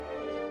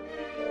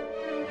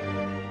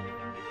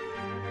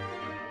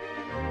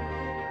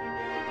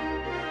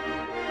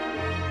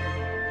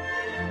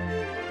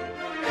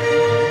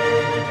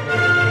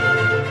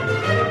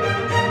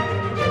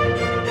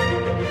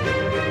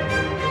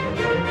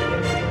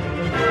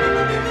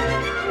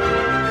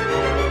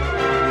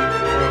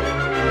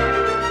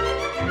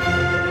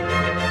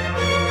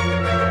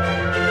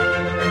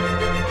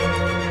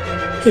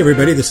Hey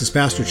everybody, this is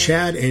Pastor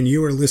Chad, and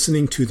you are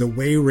listening to the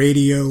Way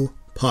Radio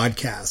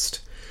podcast.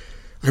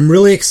 I'm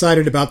really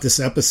excited about this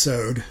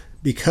episode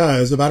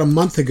because about a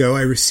month ago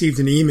I received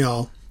an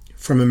email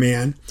from a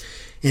man,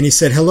 and he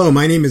said, "Hello,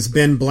 my name is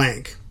Ben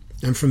Blank.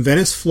 I'm from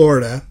Venice,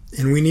 Florida,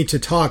 and we need to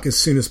talk as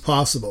soon as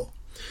possible.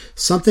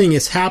 Something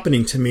is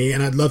happening to me,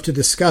 and I'd love to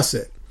discuss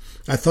it.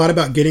 I thought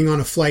about getting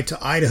on a flight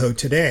to Idaho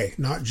today,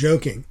 not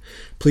joking.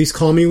 Please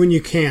call me when you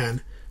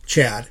can,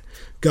 Chad.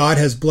 God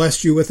has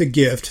blessed you with a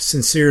gift.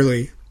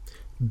 Sincerely,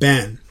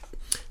 Ben."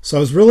 So I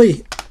was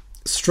really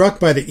struck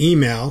by the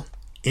email,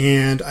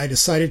 and I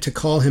decided to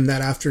call him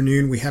that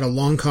afternoon. We had a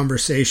long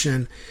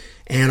conversation,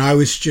 and I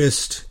was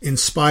just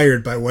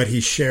inspired by what he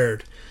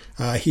shared.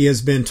 He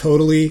has been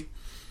totally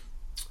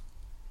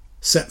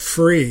set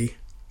free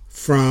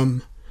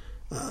from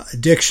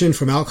addiction,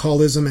 from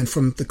alcoholism, and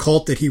from the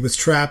cult that he was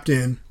trapped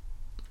in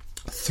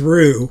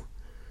through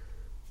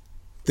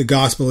the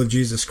gospel of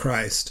Jesus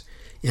Christ.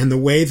 And the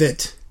way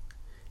that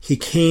he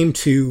came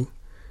to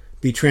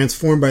be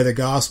transformed by the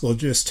gospel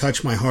just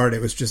touched my heart.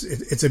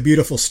 It's a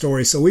beautiful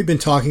story. So we've been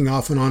talking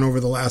off and on over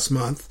the last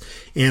month,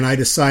 and I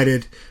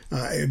decided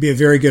it would be a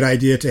very good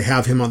idea to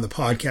have him on the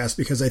podcast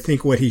because I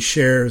think what he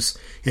shares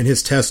and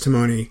his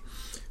testimony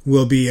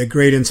will be a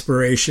great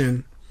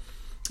inspiration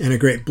and a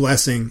great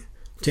blessing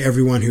to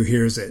everyone who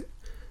hears it.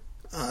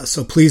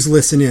 So please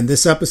listen in.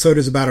 This episode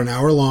is about an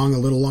hour long, a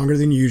little longer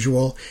than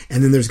usual,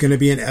 and then there's going to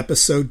be an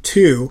episode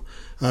 2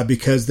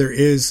 because there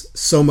is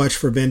so much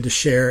for Ben to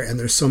share, and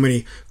there's so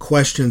many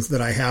questions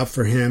that I have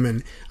for him,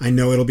 and I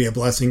know it'll be a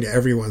blessing to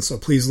everyone. So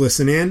please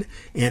listen in,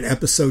 and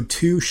episode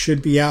 2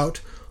 should be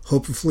out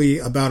hopefully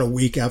about a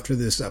week after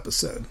this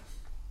episode.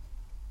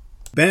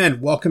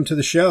 Ben, welcome to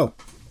the show.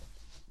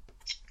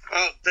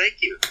 Oh,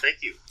 thank you.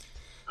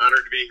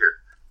 Honored to be here.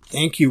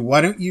 Thank you.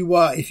 Why don't you,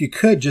 if you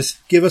could,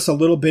 just give us a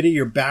little bit of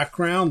your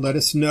background. Let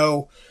us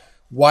know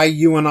why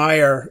you and I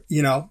are,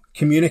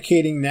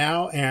 communicating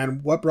now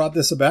and what brought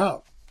this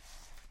about.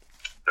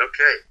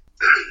 Okay.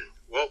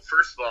 Well,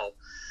 first of all,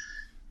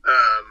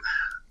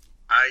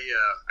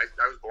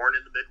 I was born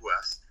in the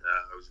Midwest.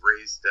 I was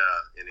raised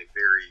in a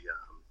very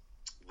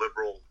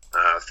liberal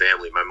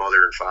family. My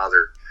mother and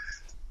father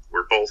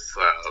were both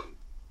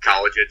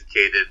college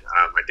educated.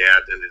 My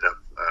dad ended up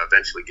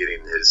eventually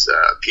getting his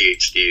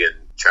PhD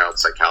in child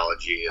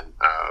psychology, and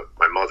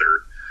my mother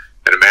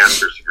had a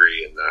master's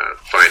degree in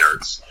fine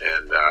arts.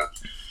 And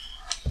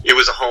it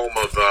was a home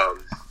of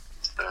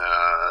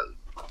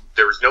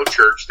there was no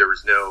church, there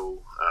was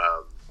no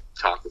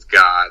talk with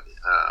God.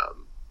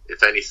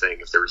 If anything,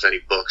 if there was any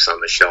books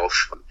on the shelf,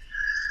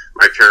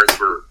 my parents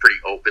were pretty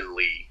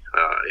openly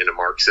into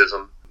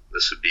Marxism.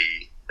 This would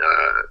be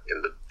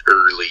in the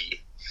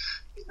early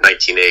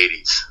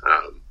 1980s.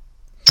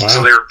 Wow.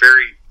 So they were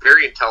very,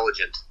 very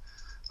intelligent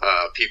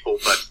people,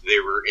 but they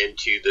were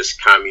into this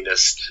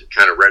communist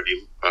kind of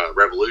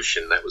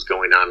revolution that was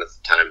going on at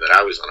the time that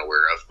I was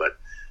unaware of. But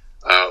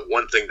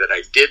one thing that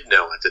I did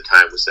know at the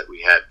time was that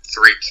we had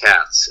 3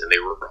 cats, and they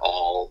were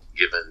all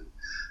given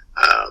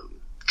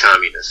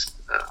communist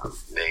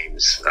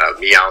names: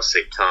 Meow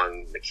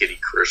Setung, Nikita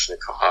Khrushchev,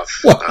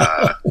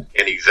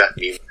 and Yvette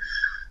Mima.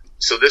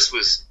 So this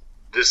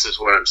is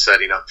what I'm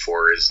setting up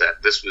for, is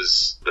that this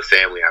was the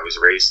family I was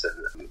raised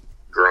in.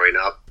 Growing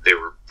up, they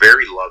were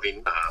very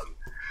loving.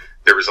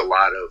 There was a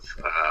lot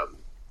of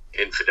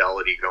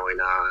infidelity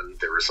going on.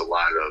 There was a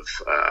lot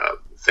of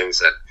things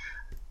that,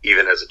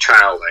 even as a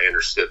child, I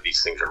understood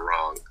these things are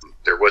wrong.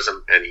 There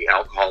wasn't any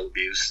alcohol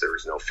abuse. There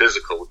was no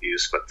physical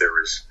abuse, but there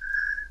was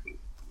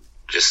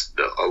just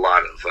a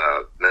lot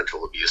of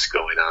mental abuse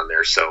going on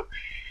there. So,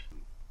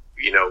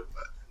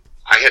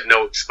 I had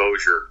no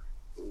exposure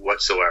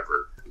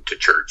whatsoever to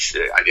church.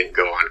 I didn't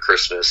go on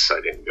Christmas. I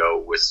didn't go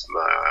with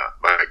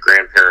my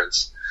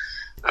grandparents.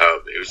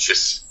 It was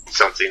just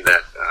something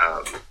that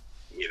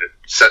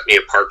set me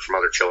apart from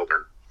other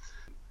children.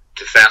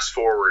 To fast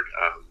forward,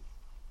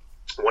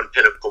 one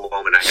pinnacle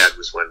moment I had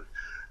was when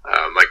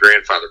my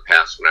grandfather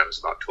passed when I was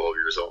about 12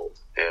 years old,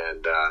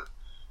 and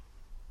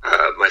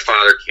my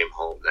father came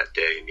home that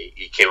day, and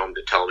he came home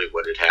to tell me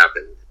what had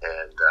happened,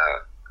 and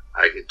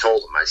I had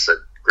told him, I said,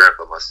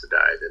 "Grandpa must have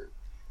died," and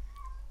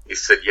he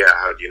said, "Yeah,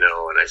 how do you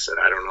know?" And I said,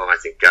 "I don't know, I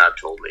think God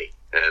told me."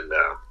 And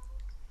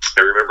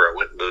I remember I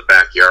went into the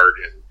backyard,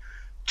 and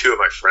 2 of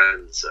my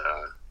friends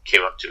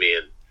came up to me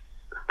and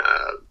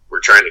were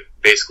trying to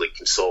basically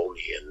console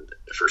me. And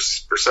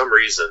for some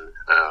reason,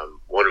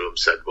 one of them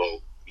said,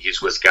 "Well,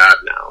 he's with God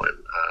now."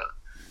 And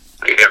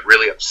I got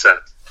really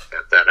upset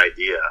at that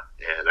idea.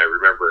 And I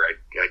remember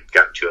I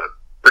got into a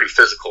pretty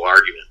physical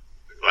argument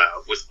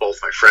with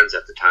both my friends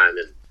at the time.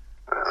 And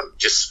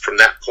just from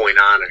that point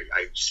on,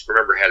 I just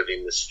remember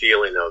having this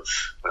feeling of,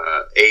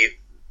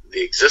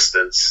 the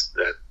existence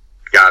that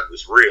God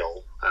was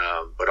real,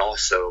 but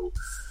also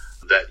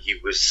that he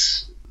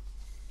was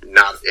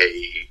not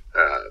a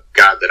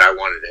God that I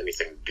wanted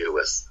anything to do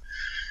with.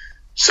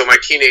 So my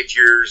teenage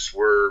years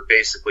were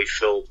basically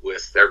filled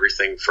with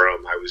everything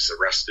from, I was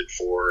arrested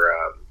for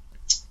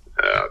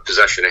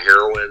possession of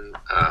heroin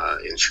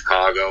in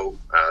Chicago.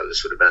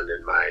 This would have been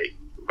in my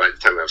by the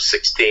time I was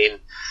 16.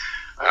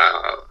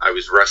 I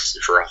was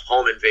arrested for a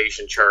home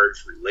invasion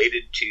charge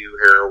related to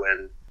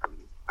heroin.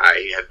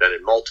 I had been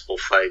in multiple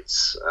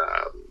fights.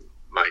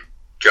 My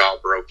jaw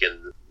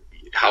broken,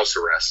 house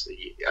arrest.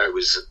 I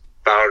was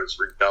about as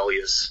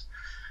rebellious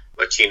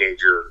a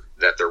teenager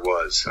that there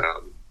was.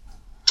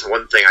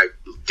 One thing I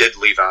did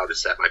leave out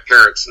is that my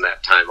parents in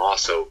that time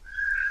also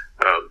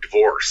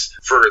divorced.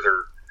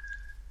 Further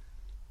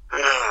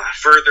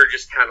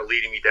just kind of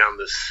leading me down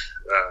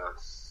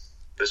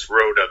this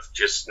road of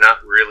just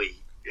not really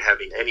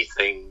having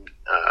anything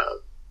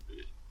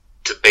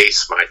to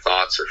base my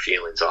thoughts or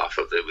feelings off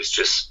of. It was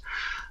just,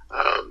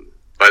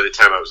 by the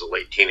time I was a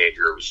late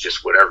teenager, it was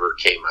just whatever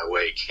came my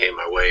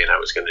way, and I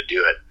was going to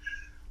do it.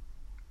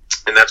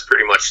 And that's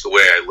pretty much the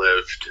way I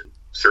lived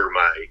through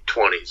my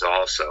 20s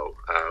also.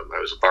 I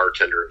was a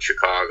bartender in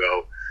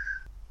Chicago.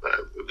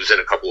 I was in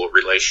a couple of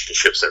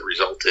relationships that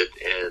resulted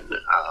in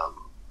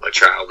a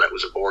child that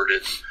was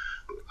aborted.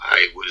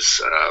 I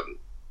was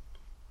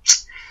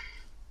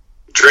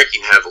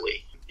drinking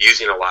heavily,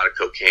 using a lot of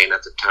cocaine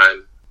at the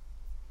time.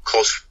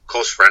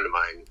 Close friend of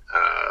mine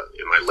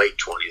in my late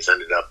 20s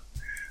ended up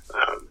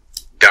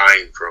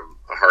dying from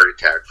a heart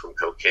attack from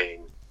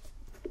cocaine,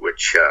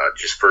 which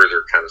just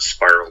further kind of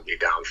spiraled me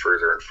down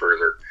further and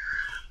further.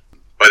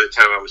 By the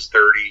time I was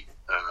 30,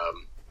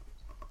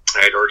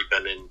 I had already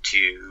been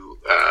into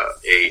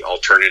a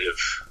alternative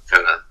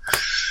kind of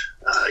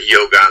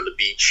yoga on the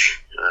beach.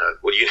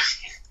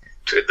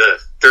 To the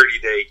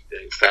 30-day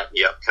fat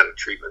me up kind of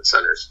treatment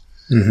centers.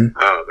 Mm-hmm.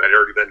 I'd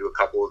already been to a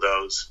couple of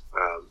those.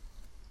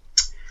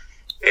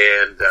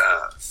 And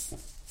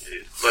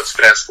let's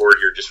fast forward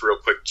here just real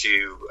quick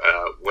to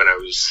when I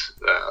was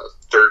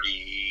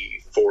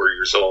 34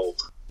 years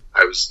old.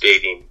 I was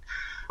dating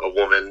a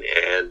woman,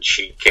 and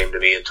she came to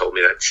me and told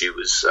me that she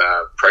was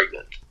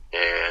pregnant.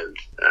 And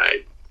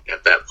I,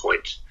 at that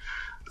point,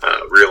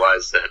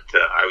 realized that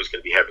I was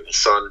going to be having a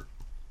son,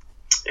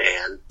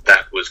 and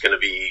that was going to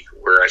be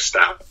where I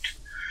stopped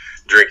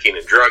drinking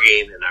and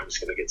drugging, and I was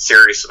going to get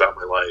serious about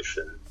my life,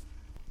 and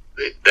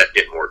that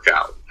didn't work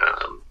out.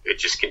 It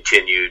just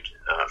continued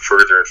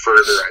further and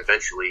further. I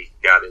eventually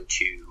got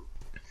into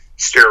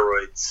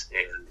steroids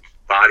and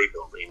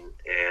bodybuilding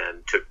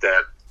and took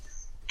that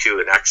to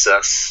an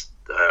excess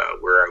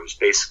where I was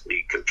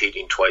basically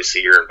competing twice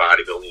a year in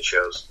bodybuilding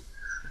shows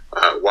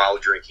while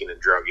drinking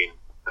and drugging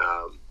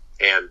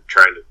and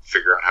trying to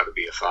figure out how to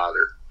be a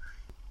father.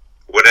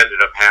 What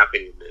ended up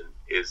happening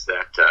is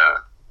that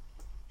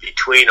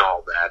between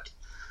all that,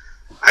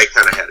 I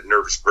kind of had a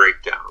nervous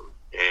breakdown,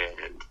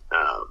 and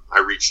I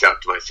reached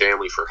out to my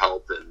family for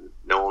help, and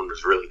no one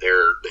was really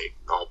there. They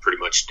all pretty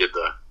much did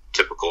the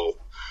typical,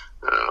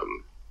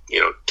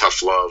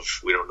 tough love,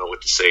 we don't know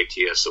what to say to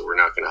you, so we're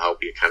not going to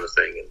help you kind of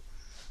thing. And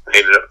I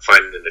ended up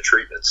finding a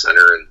treatment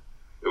center, and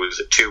it was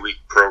a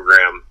 2-week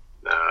program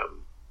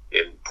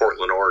in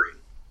Portland, Oregon.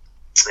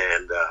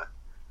 And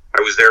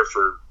I was there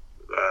for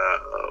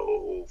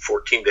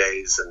 14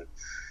 days, and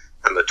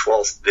on the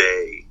 12th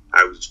day,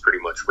 I was pretty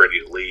much ready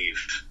to leave.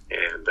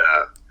 And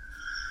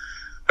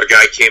a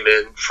guy came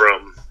in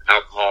from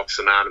Alcoholics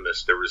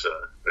Anonymous. There was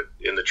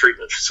in the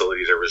treatment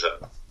facility, there was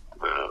a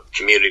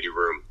community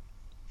room.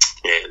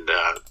 And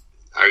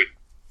I'd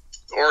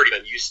already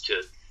been used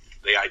to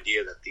the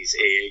idea that these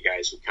AA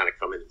guys would kind of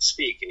come in and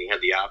speak, and you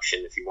had the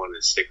option, if you wanted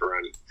to stick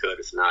around, you could.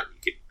 If not, you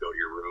could go to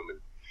your room. And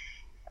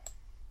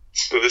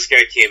so this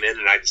guy came in,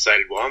 and I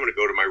decided, well, I'm going to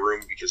go to my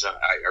room because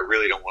I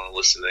really don't want to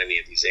listen to any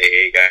of these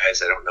AA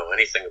guys. I don't know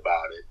anything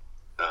about it.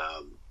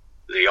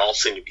 They all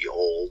seem to be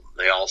old.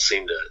 They all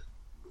seem to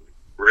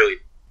really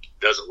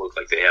doesn't look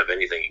like they have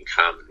anything in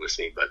common with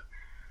me. But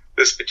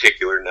this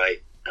particular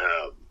night,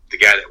 the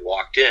guy that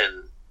walked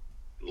in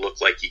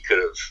looked like he could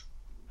have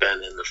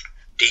been in the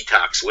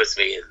detox with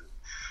me, and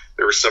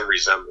there was some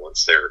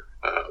resemblance there.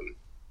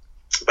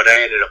 But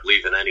I ended up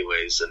leaving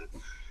anyways, and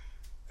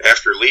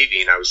after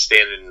leaving, I was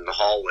standing in the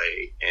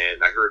hallway,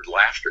 and I heard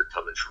laughter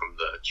coming from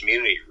the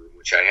community room,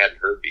 which I hadn't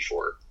heard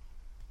before.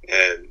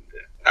 And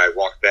I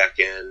walked back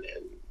in,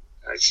 and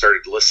I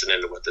started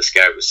listening to what this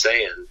guy was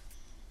saying,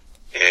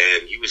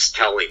 and he was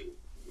telling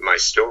my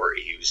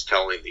story. He was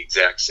telling the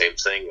exact same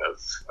thing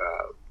of,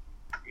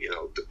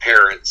 the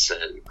parents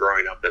and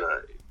growing up in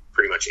a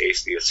pretty much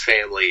atheist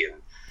family,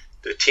 and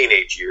the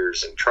teenage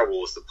years and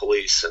trouble with the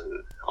police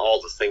and all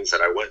the things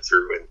that I went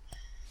through. And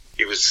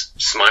he was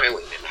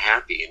smiling and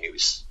happy, and he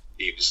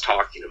was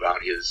talking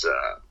about his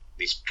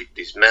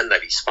these men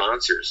that he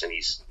sponsors, and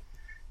he's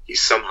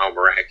somehow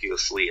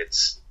miraculously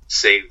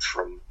saved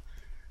from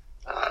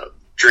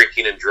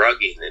drinking and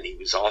drugging. And he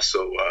was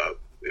also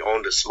he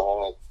owned a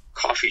small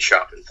coffee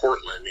shop in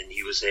Portland, and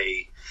he was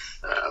a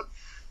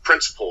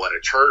principal at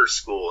a charter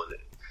school. And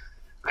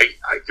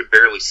I could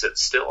barely sit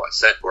still. I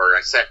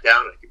sat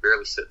down, and I could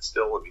barely sit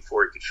still. And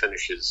before he could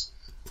finish his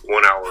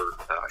 1 hour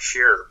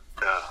share,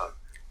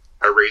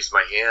 I raised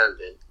my hand,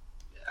 and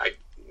I,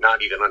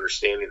 not even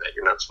understanding that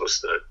you're not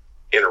supposed to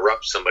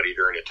interrupt somebody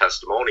during a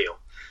testimonial.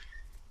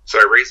 So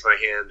I raised my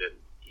hand, and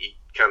he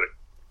kind of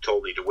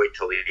told me to wait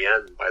till the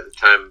end. By the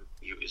time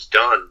he was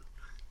done,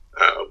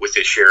 with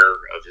his share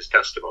of his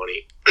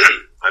testimony.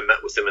 I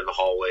met with him in the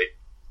hallway,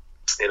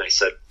 and I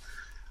said,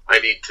 I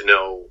need to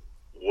know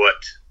what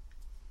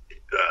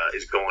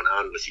is going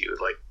on with you.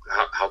 Like,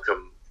 how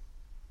come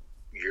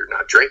you're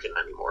not drinking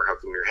anymore? How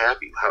come you're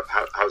happy?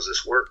 How's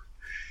this work?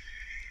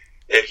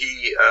 And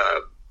he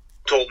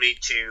told me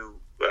to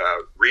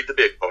read the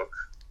big book.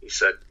 He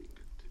said,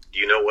 do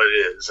you know what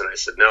it is? And I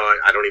said, no,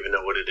 I don't even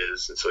know what it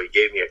is. And so he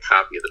gave me a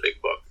copy of the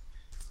big book.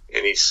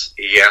 And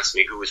he asked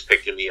me who was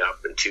picking me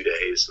up in 2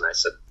 days. And I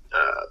said,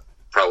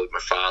 probably my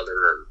father,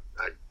 or,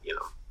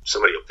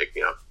 somebody will pick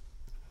me up.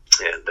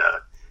 And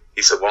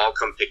he said, well, I'll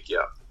come pick you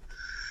up.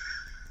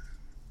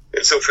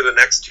 And so for the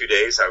next 2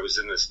 days, I was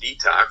in this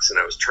detox, and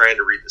I was trying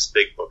to read this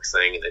big book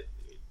thing, and I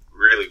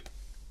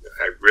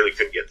really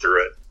couldn't get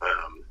through it.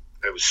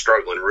 I was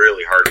struggling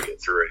really hard to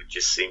get through it. It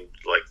just seemed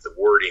like the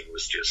wording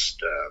was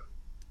just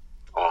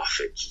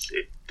off.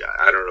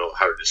 I don't know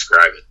how to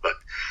describe it, but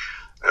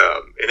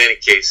in any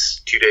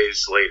case, 2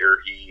 days later,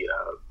 he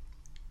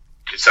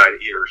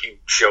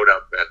showed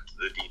up at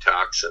the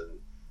detox, and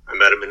I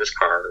met him in his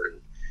car,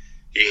 and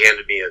he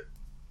handed me a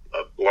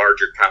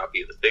larger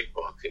copy of the big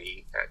book, and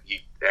he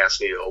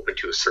asked me to open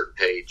to a certain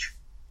page,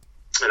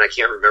 and I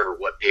can't remember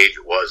what page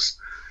it was,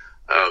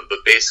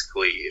 but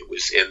basically it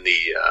was in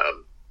the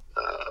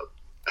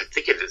I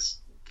think it is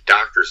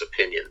doctor's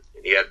opinion,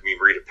 and he had me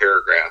read a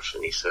paragraph,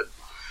 and he said,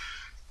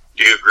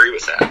 do you agree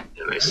with that?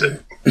 And I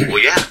said, well,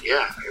 yeah.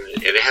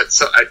 And it had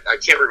I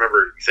can't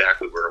remember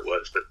exactly where it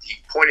was, but he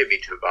pointed me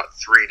to about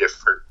 3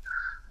 different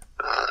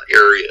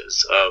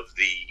areas of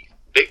the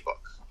big book.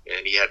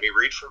 And he had me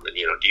read from it.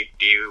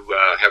 Do you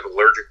have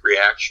allergic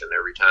reaction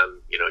every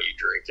time, you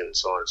drink, and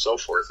so on and so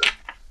forth? And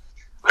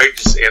I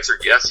just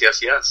answered yes.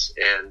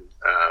 And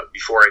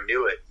before I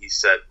knew it, he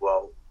said,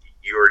 well,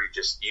 you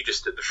just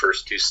did the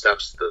first 2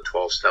 steps, the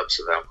 12 steps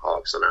of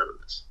Alcoholics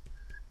Anonymous.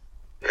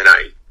 And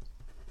I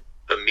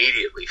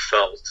immediately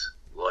felt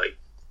like,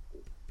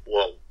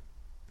 well,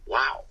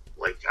 wow,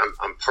 like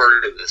I'm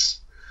part of this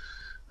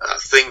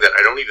thing that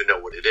I don't even know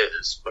what it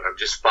is, but I'm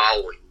just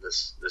following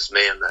this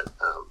man that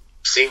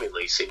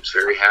seemingly seems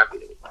very happy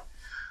to me.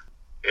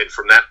 And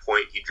from that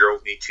point, he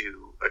drove me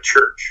to a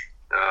church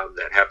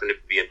that happened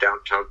to be in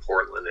downtown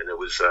Portland, and it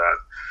was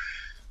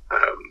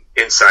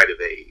inside of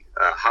a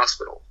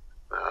hospital.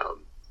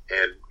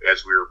 And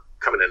as we were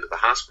coming into the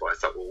hospital, I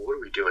thought, well, what are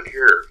we doing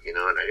here? And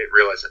I didn't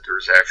realize that there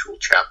was an actual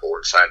chapel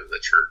inside of the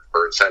church,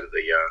 or inside of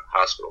the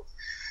hospital.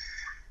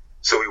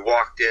 So we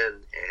walked in,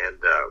 and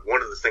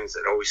one of the things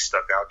that always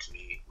stuck out to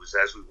me was,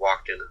 as we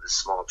walked into this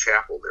small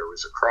chapel, there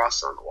was a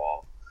cross on the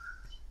wall.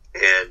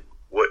 And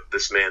what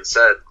this man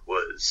said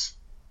was,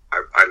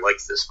 I like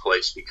this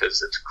place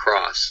because it's a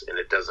cross, and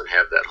it doesn't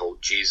have that whole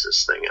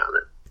Jesus thing on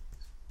it.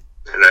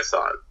 And I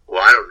thought,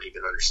 well, I don't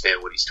even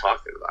understand what he's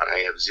talking about.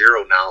 I have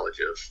zero knowledge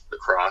of the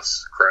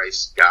cross,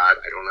 Christ, God.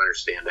 I don't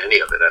understand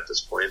any of it at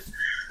this point.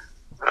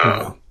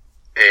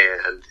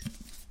 And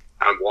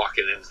I'm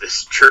walking into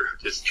this church,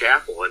 this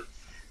chapel, and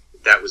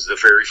that was the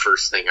very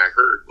first thing I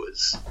heard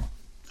was,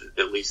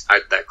 at least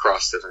that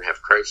cross doesn't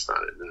have Christ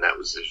on it. And that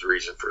was his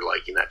reason for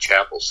liking that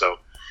chapel. So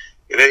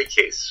in any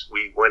case,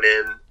 we went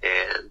in,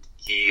 and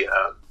he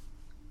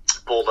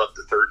pulled up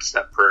the 3rd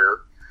step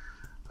prayer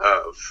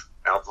of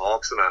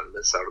Alcoholics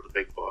Anonymous out of the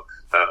big book.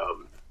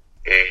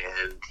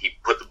 And he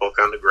put the book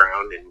on the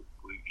ground, and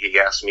he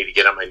asked me to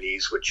get on my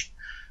knees, which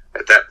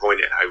at that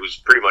point I was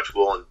pretty much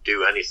willing to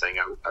do anything.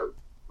 I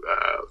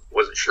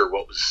wasn't sure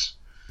what was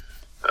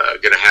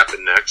going to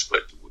happen next,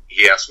 but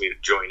he asked me to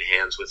join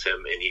hands with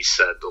him, and he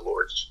said the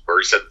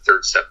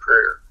 3rd step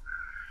prayer.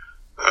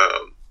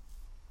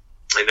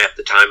 And at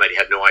the time, I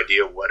had no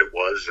idea what it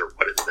was or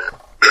what it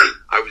meant.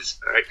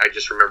 I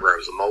just remember I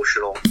was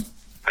emotional.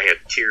 I had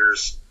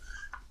tears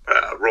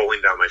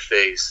rolling down my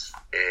face,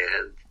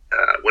 and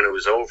when it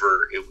was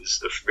over, it was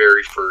the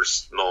very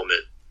first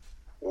moment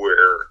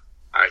where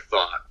I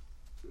thought,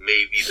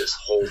 maybe this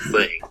whole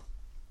thing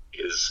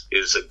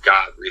is a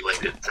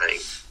God-related thing.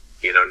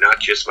 Not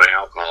just my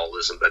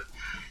alcoholism, but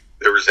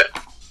there was that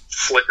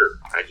flicker.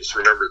 I just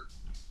remember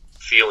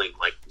feeling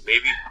like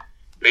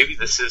maybe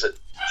this isn't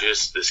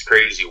just this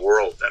crazy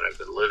world that I've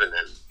been living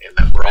in and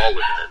that we're all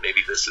living in. Maybe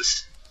this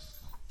is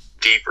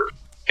deeper.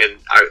 And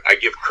I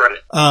give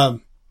credit.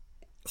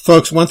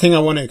 Folks, one thing I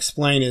want to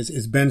explain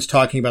is Ben's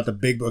talking about the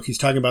big book. He's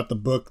talking about the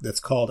book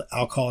that's called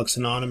Alcoholics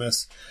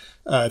Anonymous.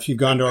 If you've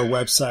gone to our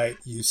website,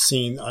 you've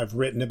seen I've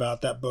written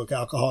about that book,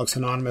 Alcoholics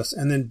Anonymous.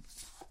 And then,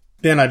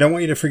 Ben, I don't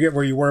want you to forget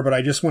where you were, but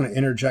I just want to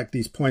interject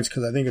these points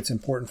because I think it's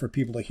important for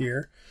people to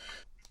hear.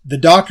 The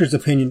doctor's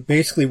opinion,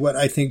 basically what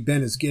I think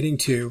Ben is getting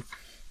to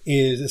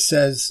is it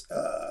says,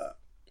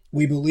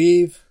 we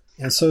believe,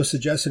 and so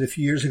suggested a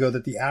few years ago,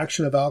 that the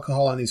action of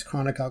alcohol on these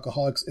chronic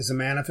alcoholics is a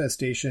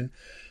manifestation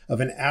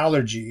of an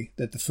allergy,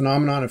 that the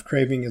phenomenon of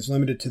craving is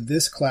limited to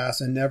this class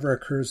and never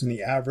occurs in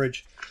the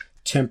average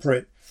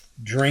temperate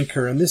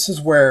drinker. And this is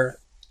where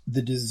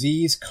the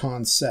disease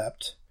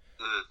concept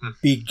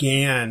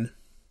began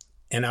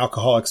in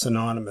Alcoholics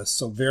Anonymous.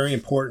 So very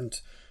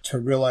important to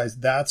realize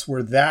that's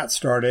where that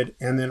started.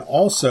 And then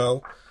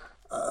also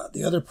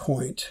the other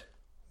point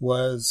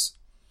was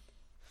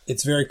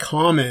it's very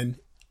common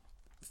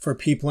for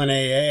people in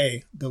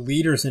AA, the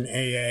leaders in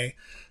AA,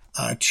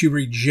 to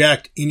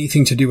reject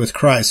anything to do with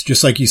Christ,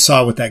 just like you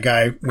saw with that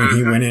guy when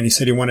he went in. He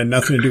said he wanted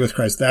nothing to do with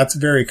Christ. That's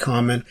very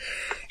common.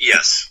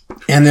 Yes.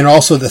 And then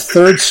also the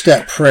third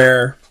step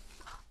prayer.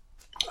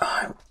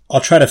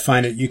 I'll try to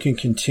find it. You can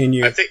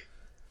continue. I think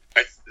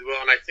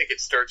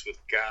it starts with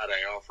God.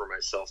 I offer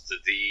myself to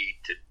Thee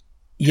to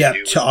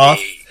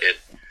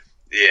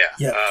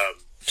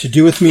to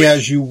do with me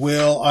as you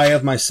will. I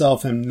of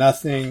myself am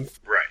nothing.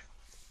 Right.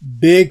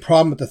 Big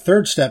problem with the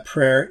third step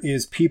prayer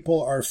is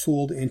people are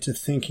fooled into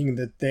thinking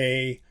that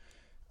they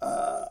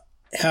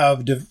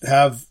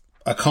have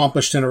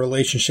accomplished in a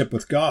relationship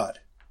with God.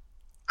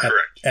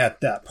 Correct. At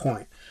that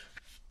point.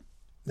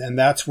 And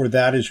that's where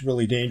that is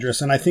really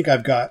dangerous. And I think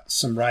I've got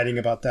some writing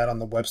about that on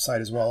the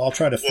website as well. I'll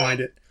try to find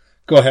it.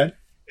 Go ahead.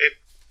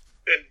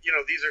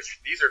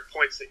 These are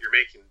points that you're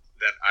making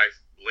that I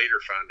later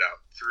found out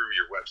through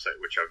your website,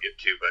 which I'll get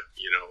to. But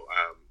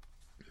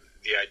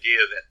the idea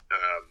that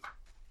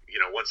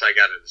once I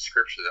got into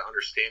Scripture, the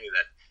understanding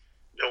that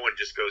no one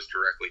just goes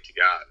directly to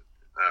God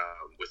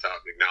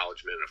without an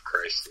acknowledgement of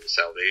Christ and the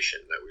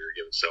salvation that we were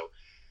given. So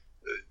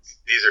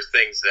these are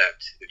things that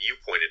you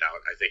pointed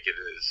out. I think it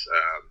is.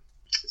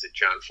 Is it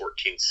John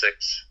 14:6?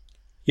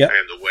 Yeah. I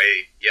am the way.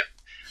 Yeah.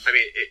 I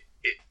mean, it.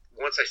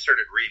 Once I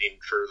started reading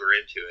further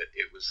into it,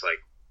 it was like,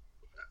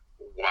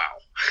 wow.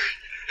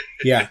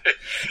 Yeah.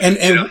 And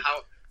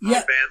how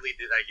badly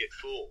did I get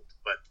fooled?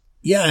 But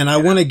yeah, and I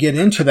want to get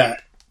into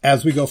that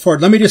as we go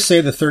forward. Let me just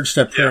say the third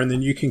step prayer, and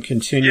then you can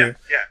continue.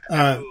 Yeah,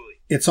 absolutely.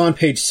 It's on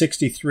page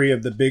 63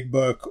 of the Big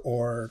Book,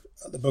 or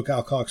the book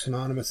Alcoholics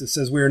Anonymous. It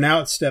says, we are now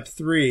at step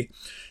 3.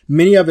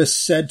 Many of us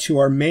said to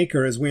our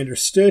Maker as we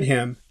understood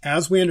him.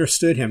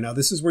 Now,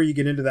 this is where you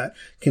get into that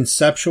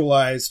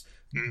conceptualized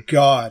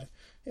God.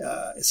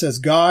 It says,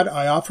 God,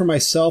 I offer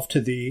myself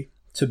to thee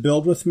to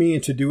build with me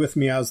and to do with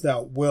me as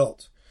thou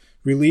wilt.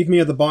 Relieve me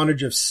of the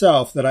bondage of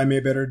self that I may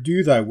better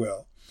do thy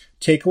will.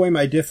 Take away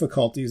my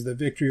difficulties, that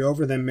victory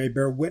over them may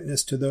bear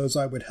witness to those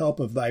I would help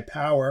of thy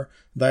power,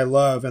 thy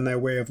love, and thy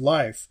way of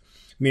life.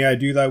 May I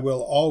do thy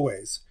will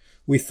always.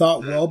 We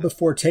thought well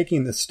before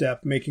taking this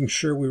step, making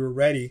sure we were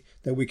ready,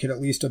 that we could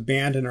at least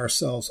abandon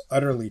ourselves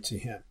utterly to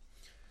him.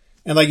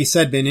 And like you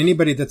said, Ben,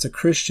 anybody that's a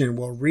Christian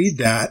will read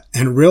that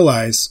and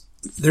realize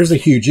there's a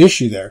huge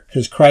issue there,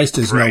 because Christ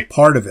is no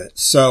part of it.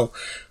 So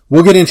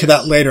we'll get into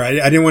that later. I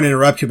didn't want to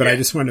interrupt you, but I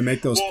just wanted to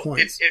make those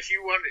points. If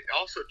you wanted,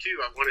 also too,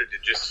 I wanted to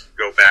just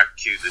go back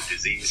to the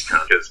disease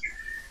because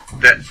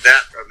that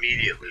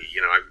immediately,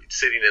 I'm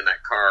sitting in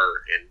that car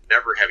and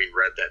never having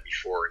read that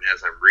before, and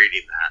as I'm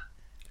reading that,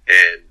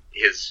 and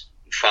his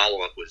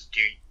follow up was, "Do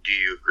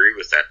you agree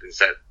with that?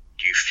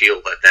 Do you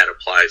feel that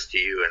applies to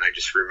you?" And I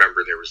just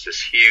remember there was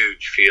this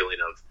huge feeling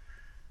of,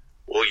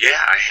 well, yeah,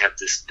 I have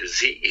this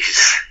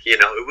disease.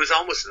 It was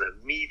almost an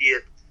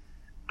immediate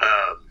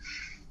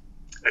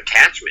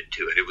attachment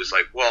to it. It was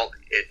like, well,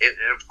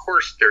 and of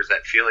course there's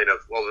that feeling of,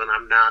 well, then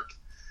I'm not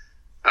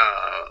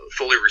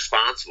fully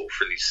responsible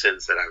for these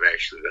sins that I've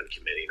actually been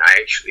committing.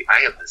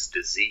 I have this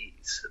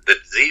disease. The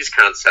disease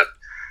concept,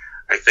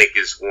 I think,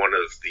 is one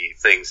of the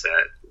things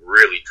that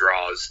really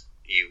draws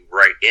you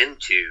right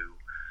into,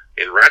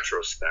 in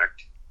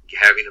retrospect,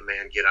 having a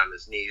man get on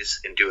his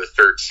knees and do a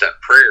third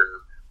step prayer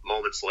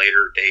moments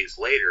later, days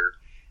later,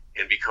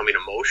 and becoming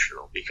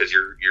emotional, because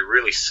you're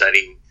really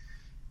setting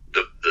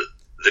the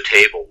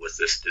table with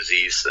this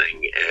disease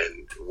thing.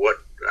 And what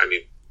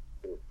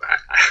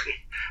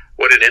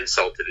an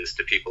insult it is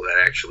to people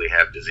that actually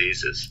have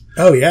diseases.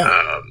 Oh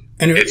yeah.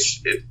 And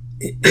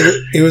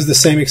it was the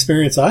same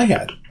experience I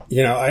had,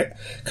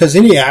 because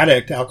any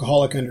addict,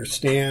 alcoholic,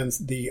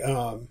 understands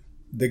the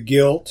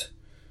guilt,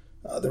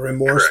 the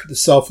remorse, Correct. The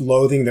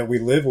self-loathing that we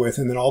live with.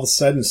 And then all of a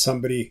sudden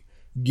somebody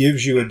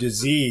gives you a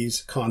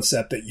disease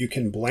concept that you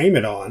can blame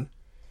it on.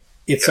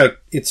 It's like,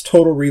 it's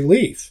total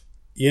relief,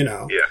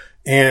 Yeah.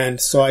 And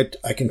so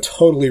I can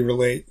totally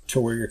relate to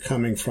where you're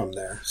coming from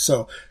there.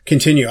 So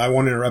continue. I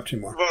won't interrupt you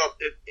more. Well,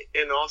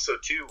 and also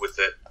too, with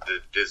the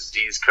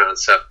disease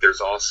concept,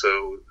 there's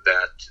also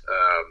that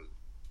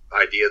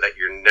idea that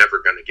you're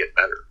never going to get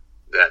better,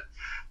 that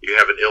you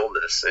have an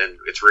illness, and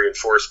it's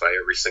reinforced by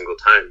every single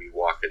time you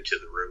walk into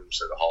the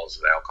rooms or the halls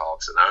of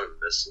Alcoholics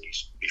Anonymous, and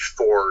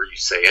before you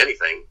say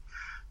anything,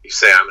 you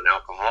say, I'm an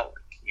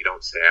alcoholic. You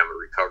don't say, I'm a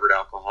recovered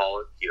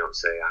alcoholic. You don't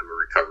say, I'm a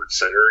recovered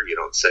sinner. You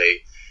don't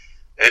say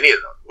any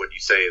of them. What you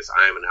say is,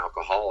 I am an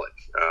alcoholic.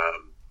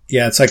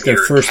 Yeah, it's like their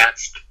first.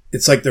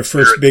 It's like their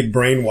first big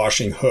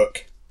brainwashing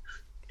hook.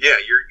 Yeah,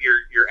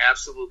 you're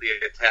absolutely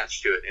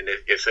attached to it. And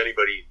if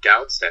anybody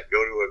doubts that,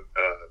 go to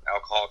a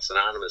Alcoholics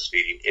Anonymous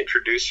meeting,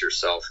 introduce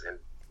yourself, and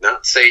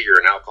not say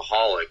you're an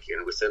alcoholic.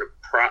 And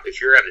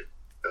if you're at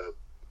a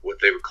what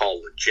they would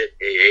call legit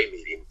AA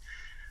meeting,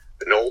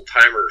 an old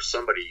timer or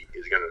somebody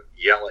is going to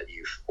yell at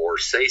you or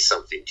say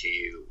something to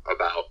you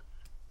about,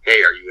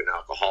 hey, are you an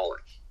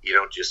alcoholic? You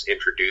don't just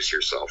introduce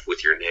yourself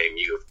with your name.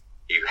 You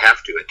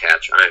have to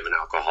attach, I am an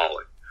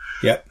alcoholic.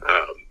 Yep.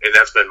 And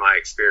that's been my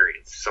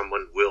experience.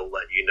 Someone will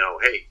let you know,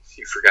 hey,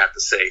 you forgot to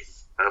say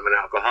I'm an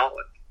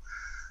alcoholic.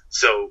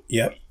 So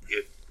yep.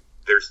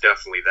 There's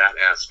definitely that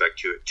aspect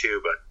to it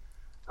too. But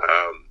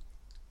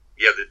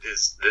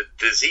the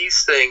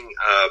disease thing,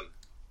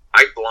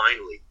 I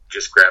blindly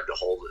just grabbed a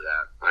hold of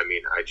that. I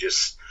mean, I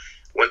just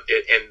went,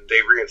 and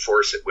they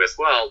reinforce it with,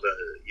 well,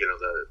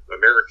 the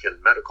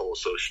American Medical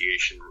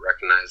Association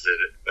recognized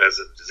it as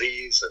a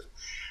disease and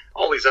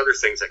all these other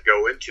things that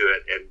go into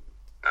it. And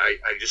I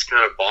just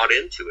kind of bought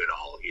into it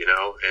all,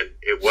 and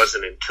it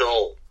wasn't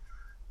until,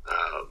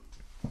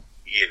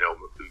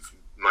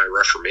 my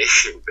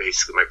reformation,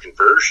 basically my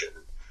conversion,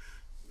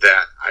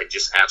 that I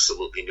just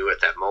absolutely knew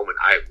at that moment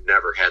I've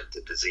never had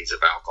the disease of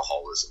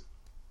alcoholism.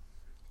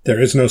 There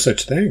is no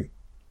such thing.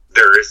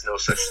 There is no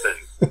such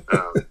thing.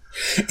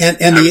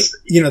 And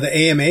the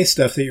AMA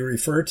stuff that you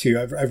refer to,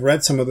 I've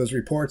read some of those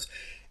reports.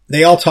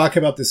 They all talk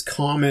about this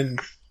common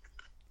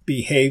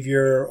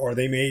behavior, or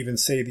they may even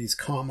say these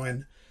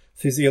common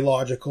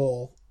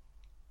physiological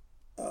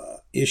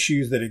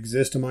issues that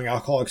exist among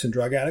alcoholics and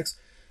drug addicts.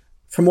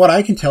 From what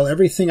I can tell,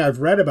 everything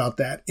I've read about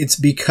that, it's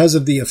because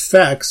of the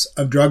effects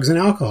of drugs and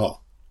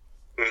alcohol.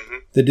 Mm-hmm.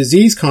 The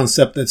disease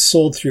concept that's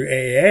sold through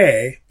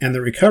AA and the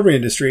recovery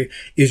industry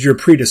is you're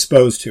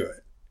predisposed to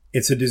it.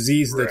 It's a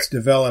disease that's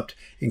developed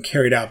and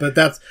carried out. But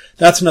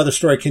that's another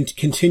story.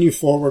 Continue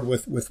forward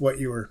with what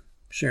you were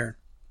sharing.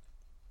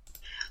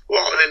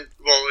 Well, and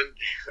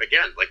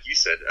again, like you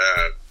said,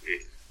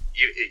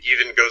 it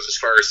even goes as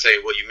far as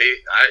saying, well,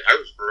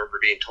 I remember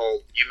being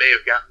told, you may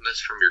have gotten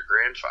this from your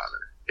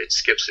grandfather. It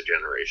skips a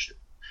generation.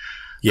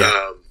 Yeah.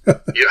 I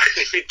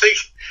mean,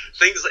 things.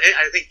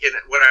 I think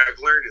what I've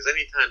learned is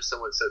anytime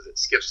someone says it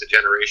skips a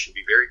generation,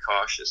 be very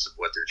cautious of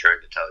what they're trying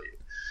to tell you.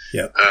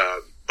 Yeah.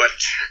 But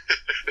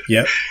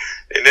yeah.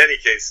 In any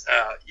case,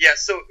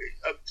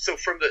 So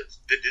from the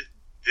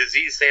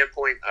disease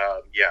standpoint,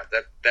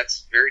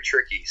 that's very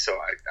tricky. So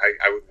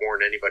I would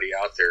warn anybody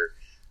out there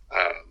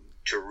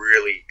to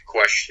really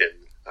question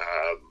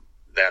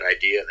that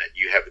idea that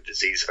you have a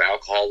disease of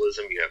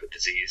alcoholism, you have a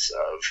disease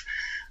of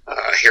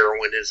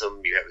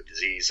heroinism, you have a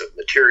disease of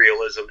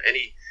materialism,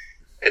 any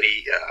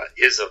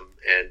ism,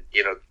 and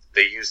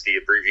they use the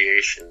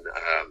abbreviation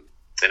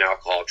in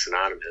Alcoholics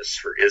Anonymous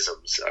for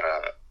isms.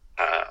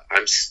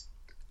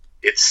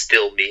 It's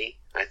still me.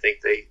 I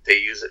think they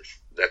use it.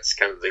 That's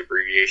kind of the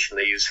abbreviation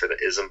they use for the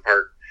ism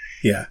part.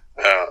 Yeah.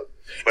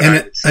 But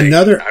and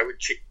I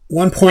would say,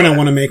 one point I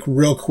want to make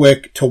real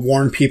quick to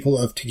warn people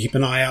of, to keep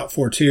an eye out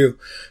for too.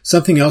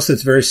 Something else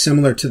that's very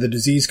similar to the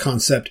disease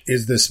concept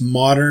is this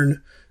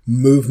modern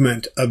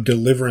movement of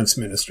deliverance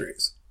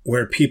ministries,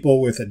 where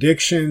people with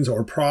addictions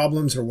or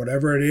problems or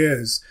whatever it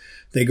is,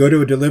 they go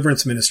to a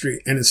deliverance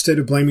ministry, and instead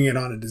of blaming it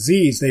on a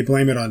disease, they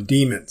blame it on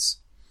demons.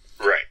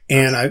 Right.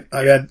 And I've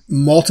had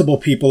multiple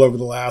people over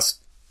the last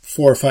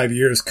 4 or 5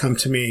 years come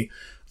to me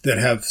that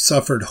have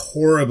suffered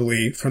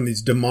horribly from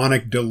these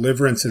demonic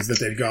deliverances that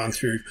they've gone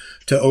through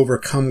to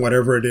overcome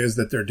whatever it is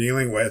that they're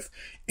dealing with.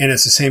 And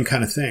it's the same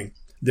kind of thing.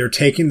 They're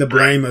taking the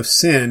blame of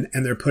sin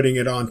and they're putting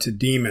it onto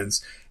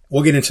demons.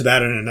 We'll get into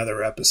that in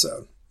another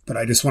episode, but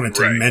I just wanted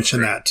to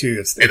mention that too.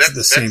 It's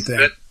the same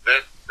thing.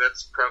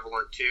 That's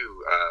prevalent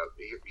too.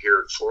 Here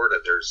in Florida,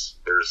 there's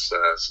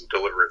some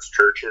deliverance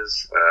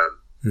churches.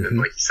 And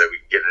like you said, we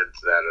can get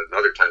into that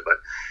another time, but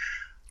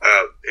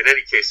in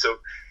any case, so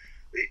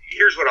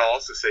here's what I'll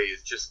also say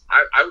is just,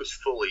 I was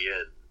fully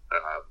in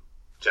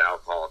to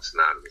Alcoholics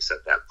Anonymous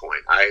at that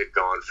point. I had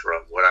gone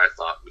from what I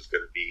thought was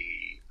going to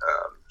be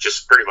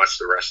just pretty much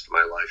the rest of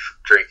my life,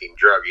 drinking,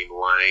 drugging,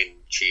 lying,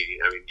 cheating.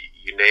 I mean,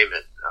 you name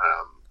it.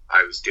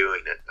 I was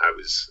doing it. I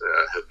was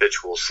a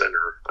habitual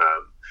sinner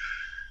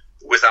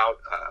without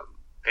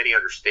any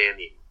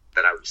understanding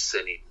that I was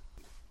sinning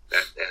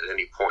at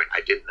any point.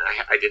 I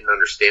didn't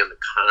understand the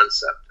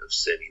concept of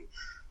sinning.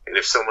 And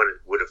if someone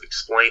would have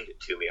explained it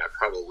to me, I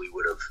probably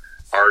would have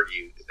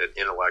argued an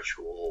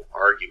intellectual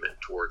argument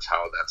towards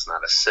how that's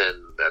not a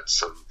sin, that's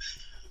some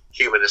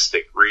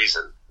humanistic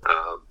reason.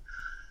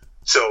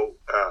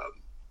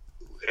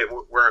 And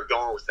where I'm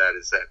going with that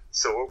is that,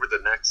 so over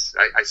the next,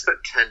 I spent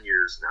 10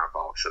 years in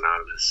Alcoholics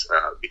Anonymous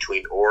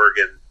between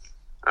Oregon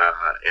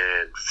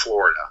and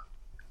Florida.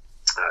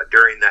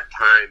 During that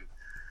time,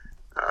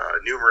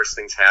 numerous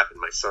things happened.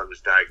 My son was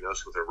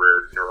diagnosed with a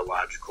rare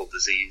neurological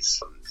disease.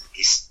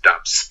 He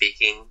stopped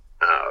speaking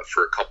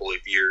for a couple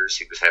of years.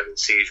 He was having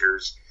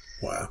seizures.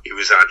 Wow. He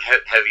was on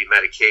heavy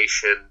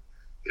medication.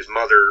 His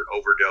mother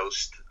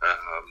overdosed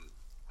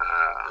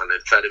on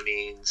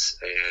amphetamines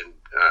and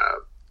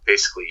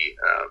basically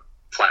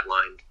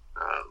flatlined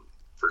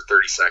for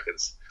 30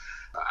 seconds.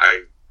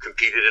 I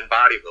competed in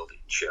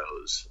bodybuilding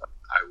shows.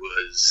 I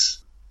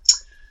was,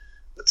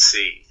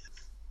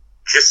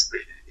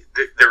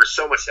 there was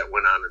so much that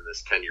went on in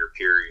this 10-year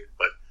period,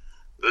 but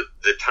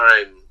the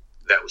time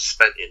that was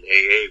spent in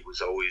AA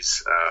was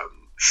always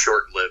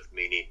short-lived,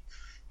 meaning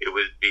it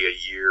would be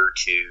a year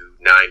to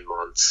 9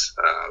 months,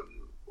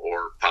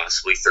 or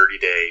possibly 30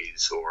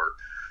 days, or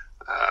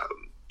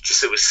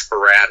just it was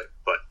sporadic.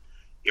 But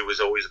it was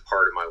always a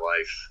part of my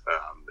life.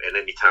 And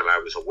anytime I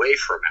was away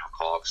from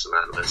Alcoholics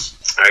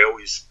Anonymous, I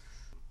always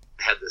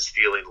had this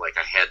feeling like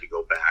I had to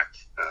go back.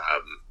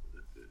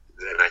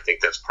 And I think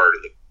that's part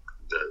of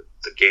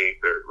the game,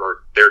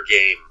 or their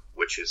game,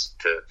 which is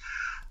to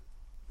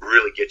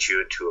really get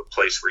you into a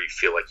place where you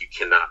feel like you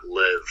cannot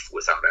live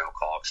without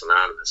Alcoholics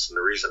Anonymous. And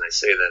the reason I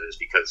say that is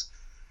because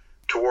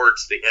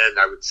towards the end,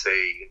 I would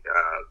say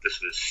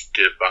this was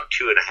about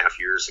 2.5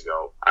 years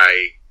ago,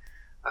 I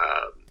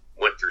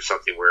went through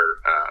something where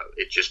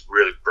it just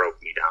really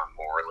broke me down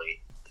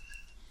morally.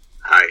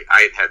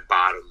 I had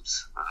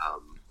bottoms.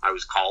 I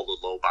was called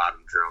a low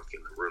bottom drunk in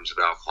the rooms of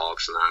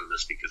Alcoholics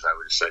Anonymous because I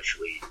would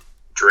essentially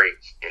drink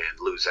and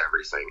lose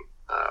everything,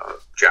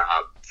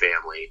 job,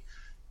 family,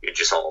 it'd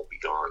just all be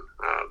gone.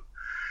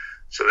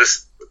 So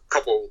this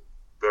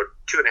about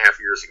 2.5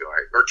 years ago,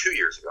 or 2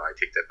 years ago, I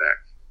take that back.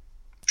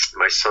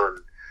 My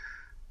son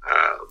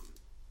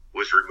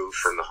was removed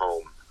from the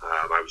home.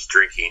 I was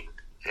drinking,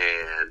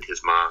 and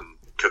his mom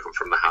took him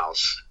from the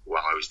house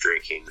while I was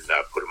drinking, and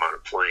put him on a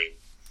plane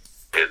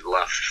and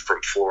left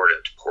from Florida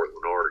to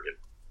Portland, Oregon.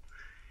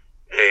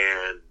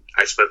 And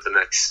I spent the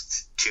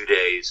next 2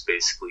 days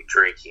basically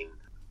drinking.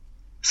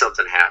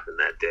 Something happened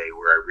that day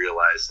where I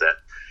realized that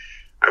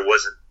I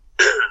wasn't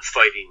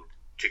fighting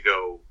to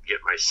go get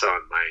my son,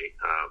 my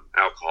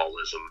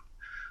alcoholism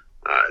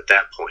at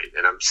that point.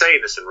 And I'm saying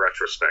this in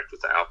retrospect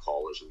with the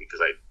alcoholism because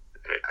I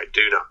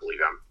do not believe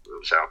it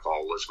was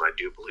alcoholism. I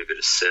do believe it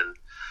is sin.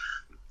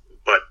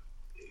 But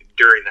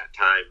during that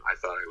time, I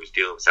thought I was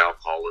dealing with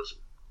alcoholism.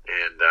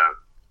 And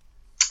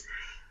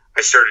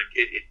I started,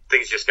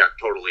 things just got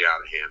totally out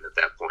of hand at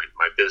that point.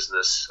 My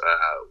business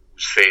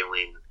was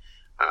failing.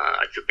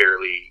 I could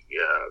barely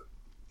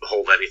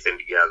hold anything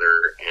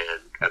together.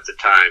 And at the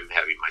time,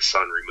 having my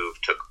son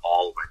removed took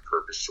all of my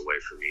purpose away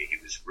from me. He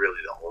was really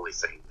the only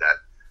thing that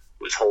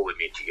was holding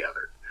me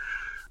together.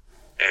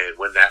 And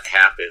when that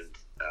happened,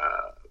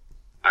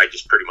 I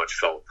just pretty much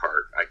fell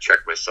apart. I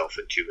checked myself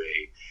into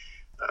a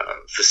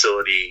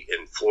facility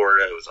in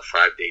Florida. It was a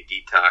 5-day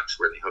detox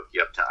where they hook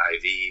you up to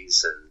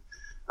IVs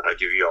and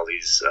give you all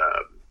these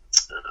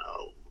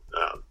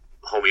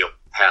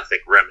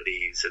homeopathic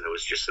remedies. And it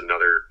was just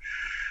another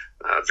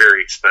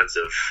very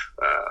expensive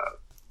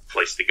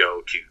place to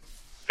go to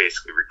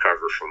basically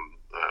recover from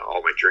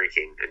all my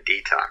drinking and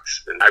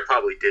detox. And I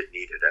probably did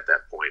need it at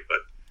that point. But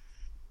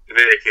in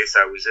any case,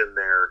 I was in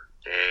there,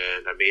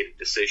 and I made a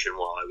decision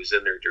while I was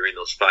in there during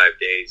those 5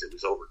 days. It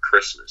was over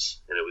Christmas,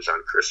 and it was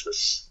on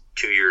Christmas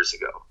 2 years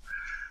ago.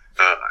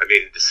 I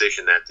made a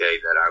decision that day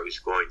that I was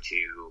going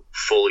to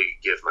fully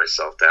give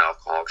myself to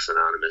Alcoholics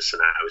Anonymous,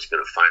 and I was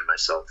going to find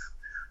myself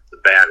the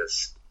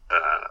baddest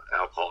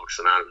Alcoholics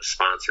Anonymous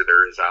sponsor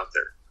there is out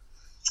there.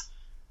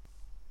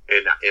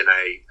 And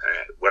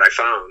what I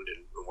found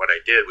and what I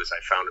did was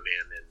I found a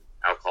man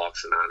in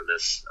Alcoholics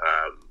Anonymous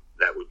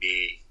that would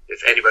be,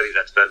 if anybody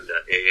that's been to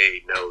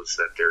AA knows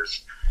that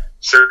there's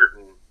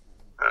certain,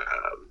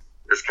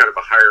 there's kind of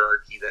a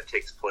hierarchy that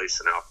takes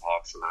place in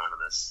Alcoholics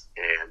Anonymous.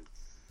 And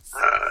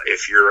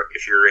if you're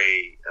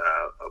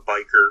a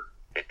biker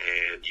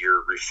and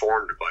you're a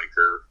reformed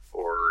biker,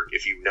 or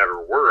if you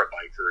never were a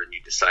biker and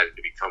you decided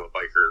to become a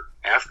biker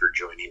after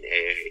joining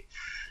AA,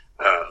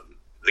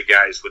 the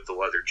guys with the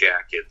leather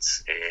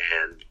jackets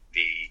and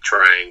the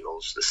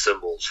triangles, the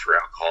symbols for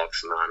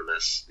Alcoholics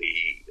Anonymous,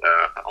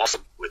 also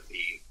with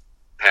the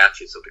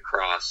patches of the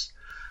cross,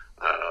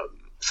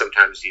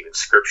 sometimes even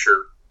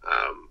scripture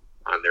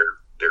on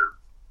their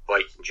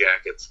biking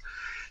jackets.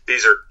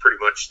 These are pretty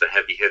much the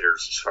heavy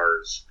hitters as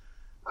far as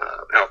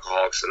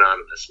Alcoholics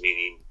Anonymous,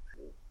 meaning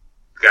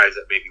guys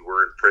that maybe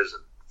were in prison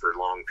for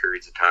long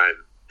periods of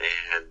time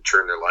and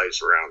turned their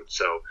lives around.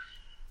 So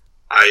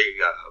I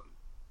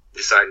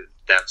decided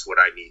that's what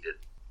I needed.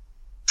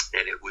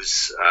 And it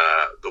was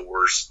the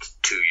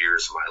worst 2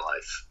 years of my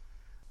life.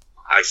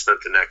 I spent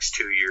the next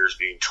 2 years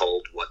being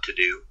told what to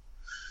do,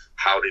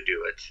 how to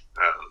do it.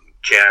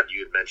 Chad,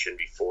 you had mentioned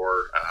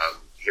before,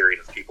 hearing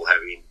of people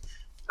having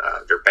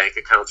their bank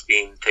accounts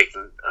being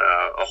taken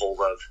a hold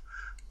of.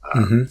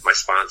 My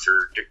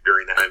sponsor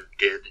during that time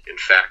did, in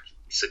fact,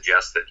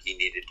 suggest that he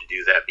needed to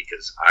do that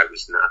because I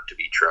was not to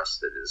be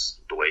trusted,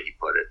 is the way he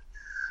put it.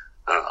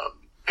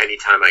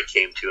 Anytime I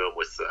came to him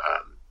with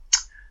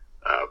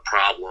a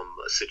problem,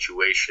 a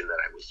situation that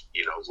I was,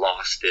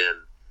 lost in,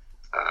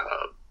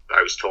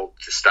 I was told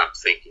to stop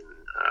thinking.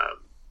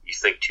 You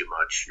think too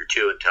much. You're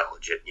too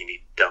intelligent. You need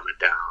to dumb it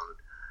down.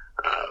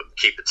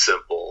 Keep it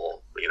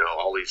simple.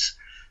 All these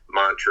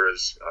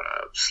mantras,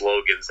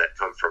 slogans that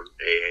come from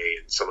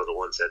AA, and some of the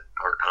ones that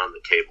aren't on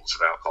the tables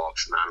of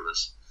Alcoholics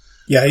Anonymous.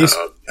 Yeah,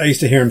 I used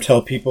to hear him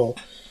tell people,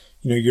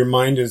 your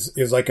mind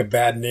is like a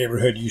bad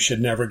neighborhood. You should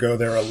never go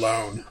there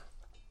alone.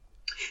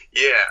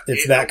 Yeah.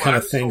 It's that kind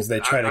of things they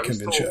try to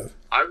convince you of.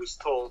 I was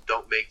told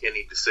don't make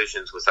any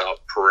decisions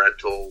without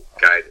parental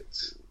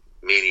guidance,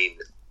 meaning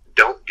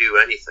don't do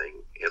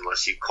anything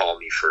unless you call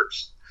me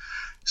first.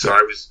 So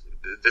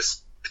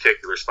this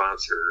particular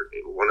sponsor,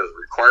 one of the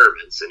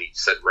requirements, and he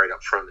said right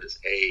up front, is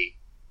A,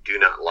 do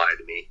not lie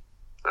to me.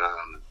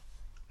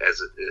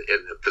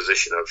 in the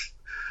position of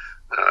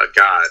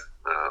God.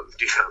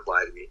 Do not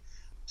lie to me.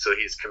 So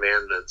his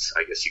commandments,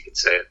 I guess you could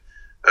say it.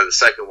 The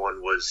second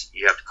one was,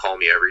 you have to call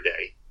me every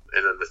day.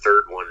 And then the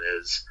third one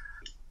is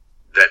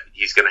that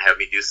he's going to have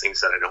me do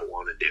things that I don't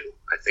want to do,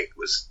 I think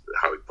was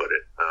how he put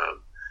it.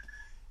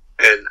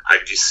 And I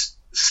just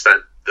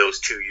spent those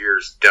 2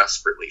 years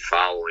desperately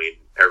following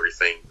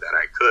everything that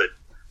I could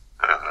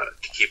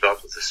to keep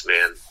up with this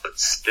man, but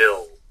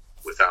still,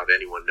 without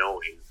anyone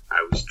knowing,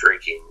 I was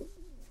drinking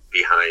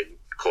behind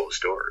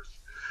closed doors.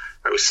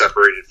 I was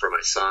separated from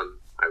my son.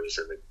 I was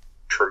in a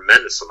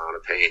tremendous amount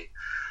of pain.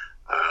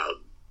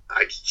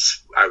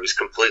 I was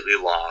completely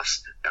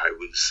lost. I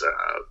was,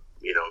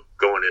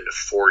 going into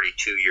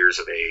 42 years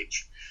of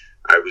age.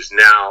 I was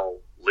now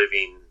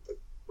living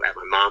at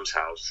my mom's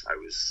house. I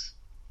was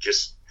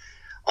just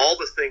all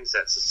the things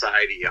that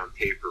society on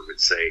paper would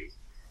say,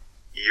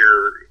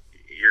 you're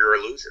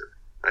a loser.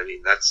 I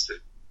mean, that's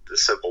the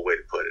simple way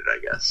to put it, I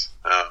guess.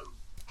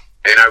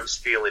 And I was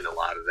feeling a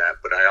lot of that,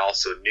 but I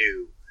also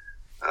knew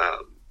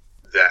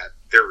that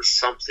there was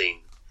something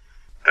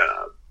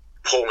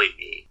pulling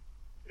me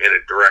in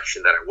a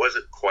direction that I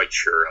wasn't quite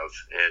sure of.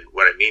 And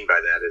what I mean by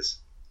that is,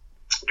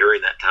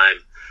 during that time,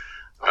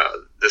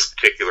 this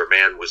particular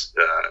man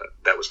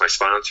that was my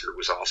sponsor,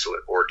 was also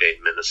an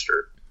ordained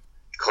minister,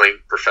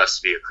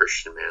 professed to be a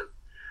Christian man.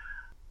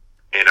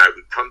 And I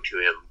would come to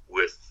him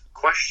with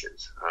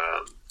questions.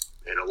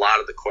 And a lot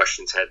of the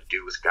questions had to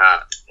do with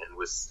God and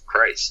with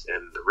Christ.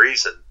 And the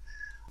reason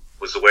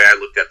was the way I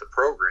looked at the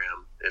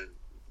program, and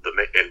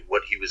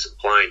what he was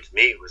implying to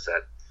me was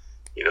that,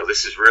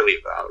 this is really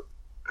about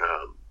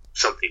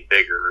something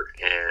bigger.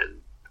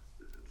 And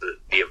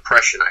the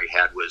impression I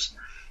had was,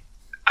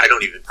 I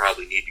don't even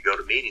probably need to go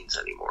to meetings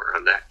anymore.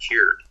 I'm that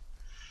cured.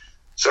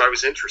 So I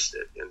was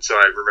interested. And so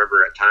I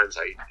remember at times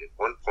at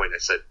one point I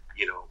said,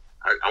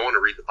 I want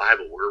to read the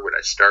Bible. Where would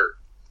I start?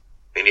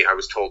 And I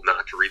was told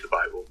not to read the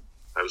Bible.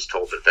 I was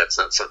told that that's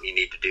not something you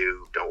need to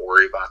do. Don't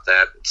worry about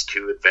that. It's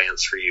too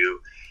advanced for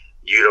you.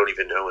 You don't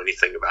even know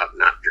anything about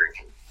not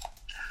drinking.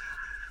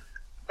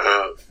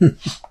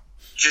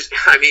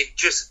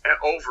 Just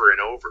over and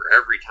over,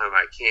 every time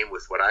I came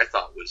with what I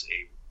thought was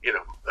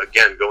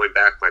again, going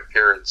back, my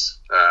parents,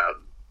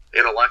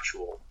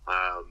 intellectual,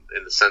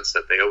 in the sense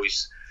that they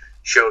always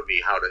showed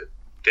me how to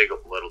dig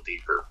a little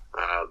deeper,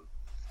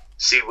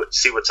 see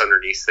what's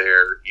underneath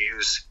there,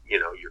 use,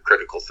 your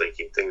critical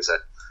thinking, things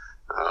that,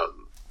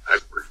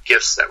 were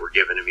gifts that were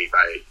given to me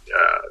by,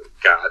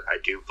 God. I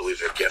do believe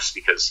they're gifts,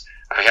 because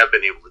I have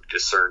been able to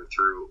discern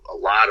through a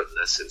lot of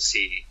this and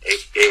see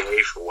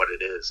AA for what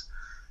it is.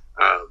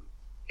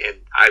 And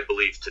I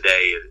believe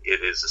today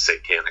it is a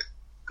satanic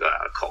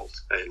cult.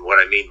 And what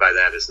I mean by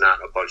that is not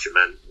a bunch of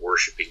men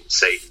worshiping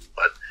Satan,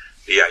 but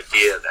the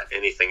idea that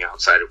anything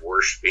outside of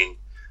worshiping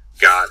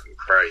God and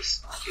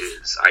Christ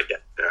is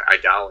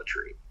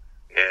idolatry.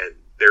 And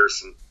there's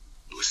some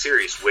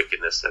serious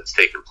wickedness that's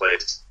taken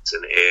place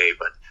in AA,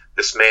 but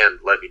this man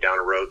led me down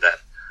a road that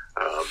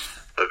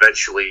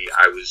eventually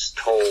I was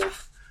told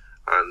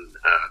on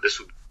this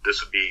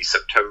would be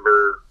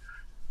September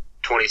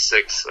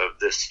 26th of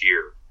this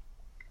year.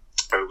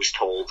 I was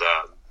told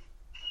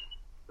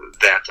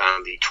that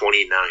on the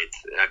 29th,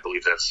 I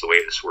believe that's the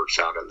way this works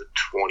out, on the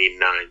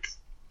 29th,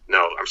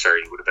 no, I'm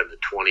sorry, it would have been the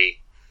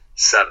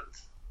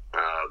 27th,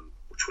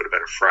 which would have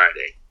been a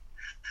Friday,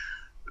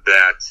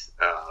 that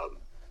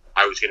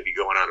I was going to be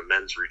going on a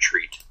men's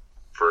retreat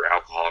for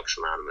Alcoholics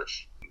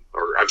Anonymous.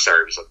 Or, I'm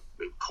sorry, it was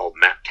called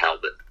Matt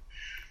Talbot.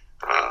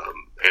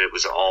 And it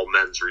was an all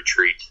men's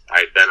retreat. I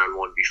had been on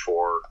one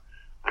before.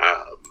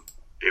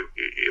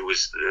 It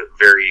was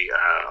very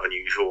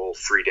unusual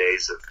 3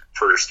 days the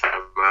first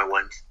time I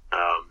went.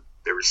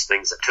 There was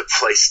things that took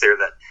place there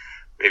that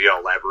maybe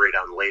I'll elaborate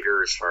on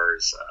later, as far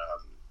as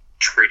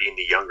treating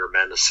the younger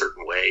men a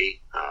certain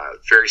way.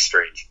 Very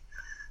strange.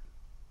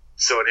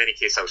 So in any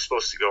case, I was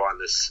supposed to go on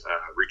this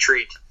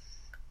retreat,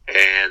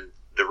 and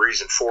the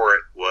reason for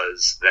it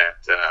was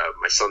that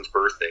my son's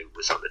birthday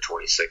was on the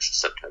 26th of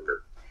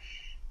September.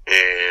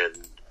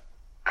 And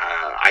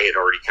I had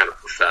already kind of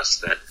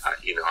professed that,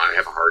 I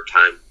have a hard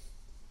time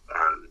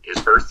on his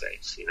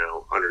birthdays,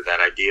 under that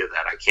idea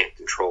that I can't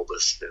control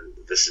this. And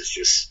this is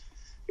just,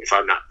 if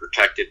I'm not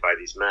protected by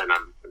these men,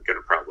 I'm going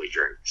to probably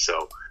drink.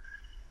 So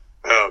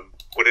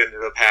what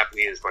ended up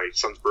happening is my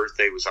son's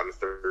birthday was on a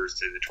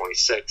Thursday, the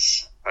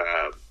 26th.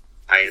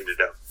 I ended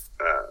up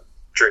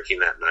drinking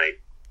that night,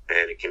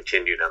 and it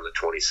continued on the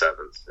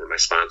 27th. And my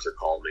sponsor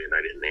called me, and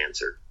I didn't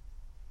answer.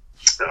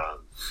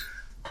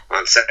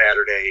 On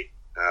Saturday,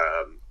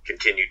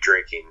 continued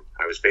drinking.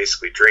 I was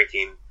basically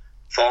drinking,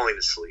 falling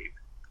asleep,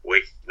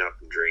 waking up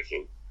and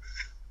drinking.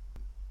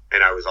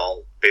 And I was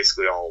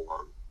basically all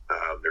alone.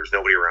 There was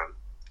nobody around.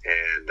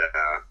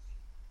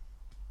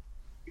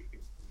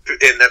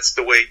 And that's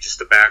the way, just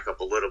to back up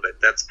a little bit,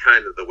 that's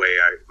kind of the way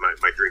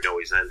my drink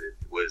always ended,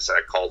 was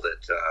I called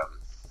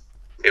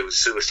it was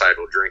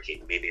suicidal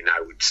drinking, meaning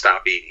I would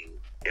stop eating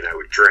and I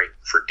would drink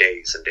for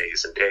days and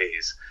days and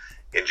days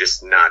and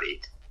just not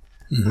eat.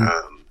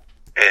 Mm-hmm.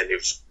 And it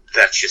was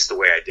that's just the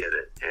way I did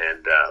it.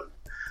 And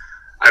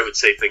I would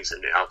say things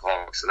in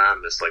Alcoholics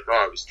Anonymous like,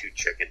 oh, I was too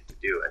chicken to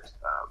do it,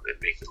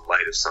 and making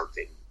light of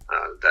something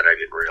that I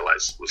didn't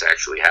realize was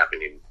actually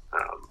happening,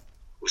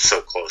 was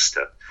so close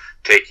to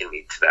taking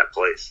me to that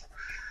place.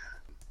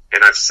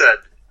 And I've said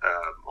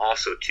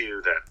also,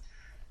 too,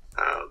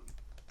 that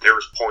there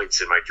was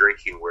points in my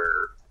drinking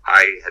where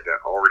I had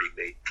already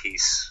made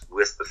peace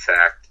with the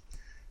fact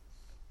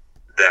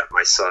that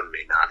my son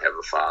may not have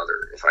a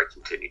father if I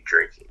continued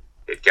drinking.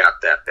 It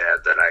got that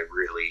bad that I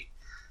really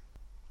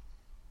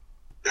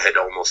had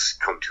almost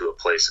come to a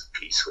place of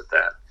peace with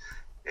that.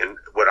 And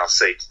what I'll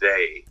say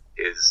today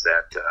is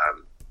that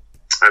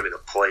I'm in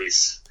a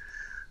place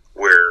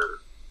where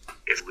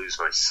if I lose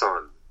my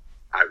son,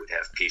 I would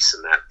have peace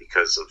in that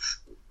because of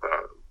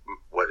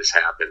what has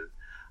happened,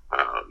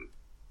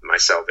 my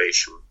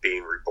salvation,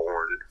 being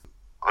reborn,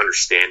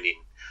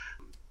 understanding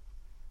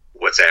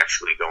what's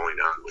actually going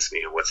on with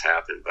me and what's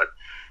happened. But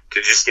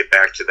to just get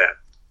back to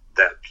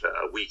that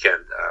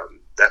weekend,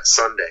 that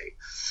Sunday,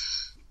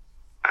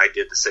 I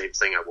did the same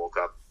thing. I woke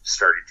up,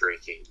 started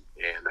drinking,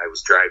 and I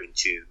was driving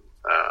to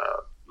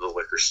the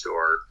liquor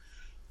store,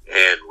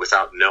 and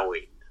without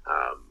knowing,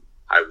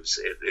 I was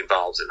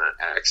involved in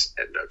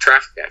a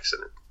traffic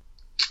accident.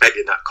 I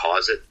did not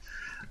cause it.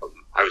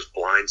 I was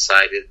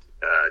blindsided,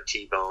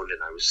 T-boned,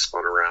 and I was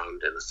spun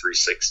around in a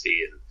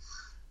 360. And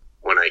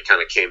when I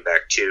kind of came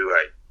back to,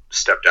 I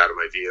stepped out of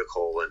my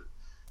vehicle, and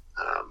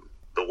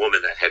the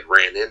woman that had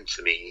ran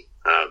into me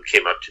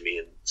came up to me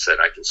and said,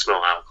 "I can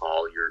smell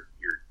alcohol. You're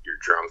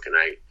drunk." And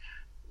I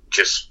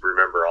just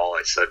remember all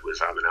I said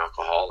was, "I'm an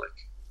alcoholic."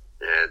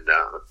 And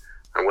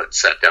I went and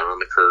sat down on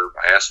the curb.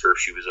 I asked her if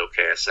she was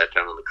okay. I sat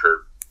down on the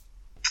curb,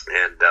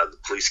 and the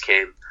police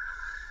came,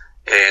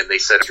 and they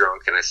said,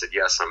 "Drunk?" And I said,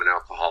 "Yes, I'm an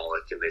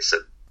alcoholic." And they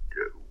said,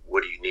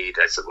 "What do you need?"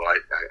 I said, "Well,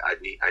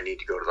 I need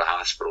to go to the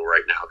hospital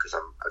right now because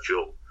I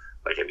feel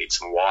like I need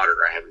some water.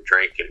 I haven't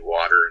drank any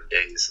water in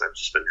days, and I've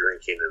just been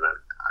drinking, and I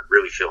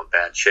really feel in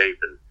bad shape."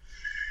 And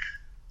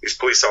these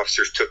police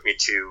officers took me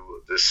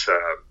to this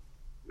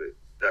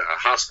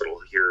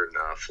hospital here in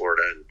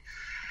Florida and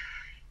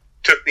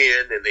took me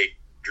in, and they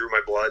drew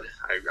my blood.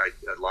 I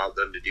allowed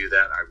them to do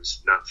that. I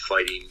was not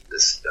fighting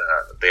this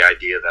the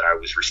idea that I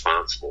was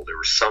responsible. There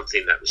was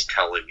something that was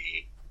telling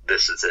me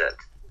this is it.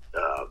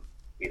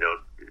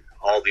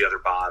 All the other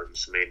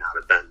bottoms may not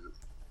have been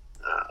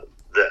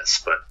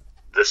this, but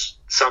this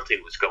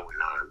something was going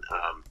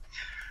on.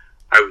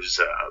 I was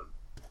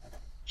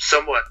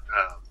somewhat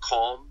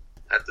calm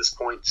at this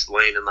point,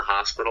 laying in the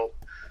hospital.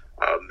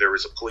 There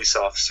was a police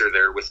officer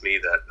there with me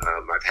that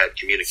I've had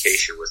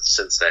communication with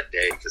since that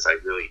day, because I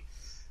really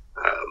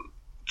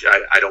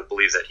I don't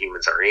believe that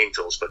humans are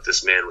angels, but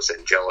this man was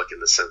angelic in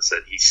the sense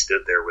that he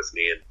stood there with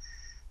me and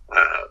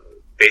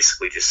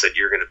basically just said,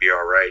 "You're going to be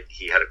all right."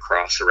 He had a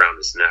cross around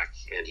his neck,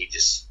 and he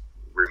just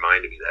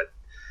reminded me that,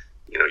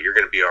 you're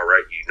going to be all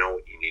right. You know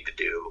what you need to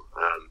do.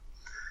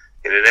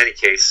 And in any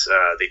case,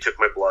 they took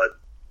my blood,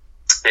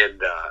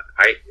 and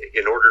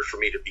in order for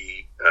me to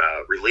be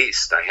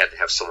released, I had to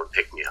have someone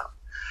pick me up.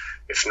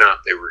 If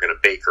not, they were going to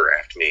Baker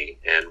Act me,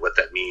 and what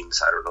that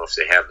means, I don't know if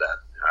they have that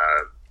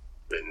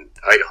in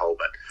Idaho,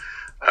 but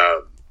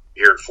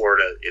here in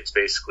Florida, it's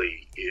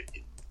basically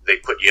they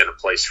put you in a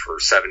place for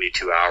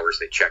 72 hours.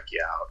 They check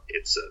you out.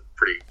 It's a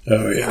pretty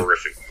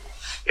horrific.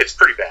 It's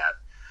pretty bad.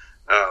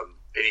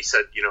 And he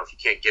said, if you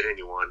can't get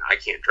anyone, I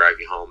can't drive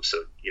you home.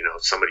 So,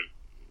 somebody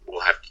will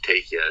have to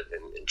take you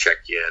and check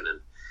you in.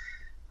 And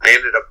I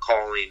ended up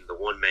calling the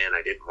one man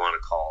I didn't want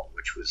to call,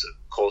 which was a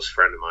close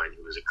friend of mine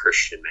who was a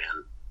Christian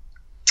man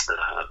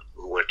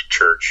who went to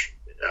church.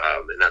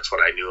 And that's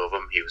what I knew of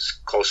him. He was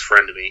a close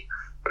friend to me,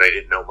 but I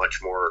didn't know much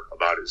more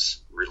about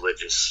his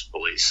religious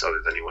beliefs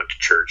other than he went to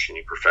church and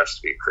he professed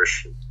to be a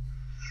Christian.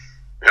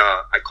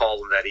 I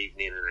called him that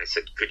evening and I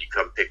said, "Could you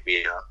come pick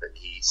me up?" And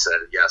he said,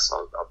 "Yes,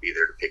 I'll be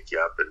there to pick you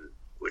up," and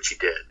which he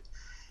did.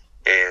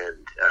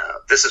 And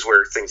this is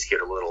where things get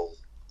a little,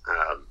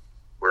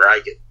 where I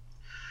get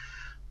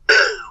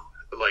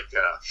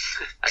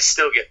I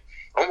still get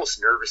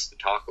almost nervous to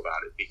talk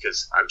about it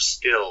because I'm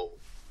still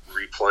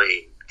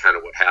replaying kind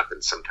of what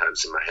happened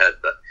sometimes in my head.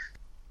 But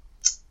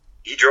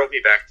he drove me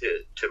back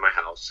to my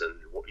house, and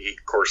he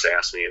of course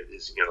asked me,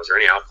 "Is there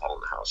any alcohol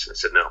in the house?" And I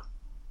said, "No."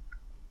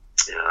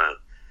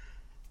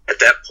 At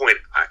that point,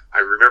 I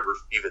remember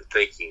even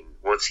thinking,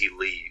 once he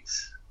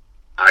leaves,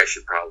 I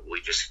should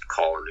probably just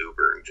call an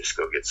Uber and just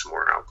go get some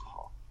more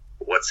alcohol.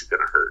 What's it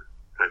going to hurt?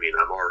 I mean,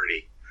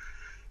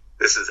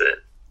 this is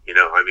it.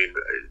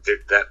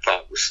 That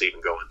thought was even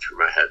going through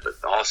my head,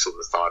 but also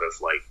the thought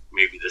of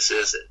maybe this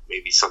is it.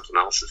 Maybe something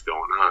else is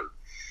going on.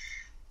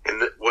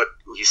 And what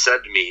he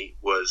said to me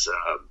was,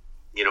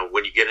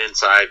 when you get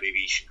inside, maybe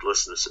you should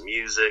listen to some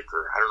music,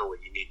 or I don't know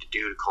what you need to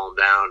do to calm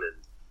down.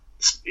 And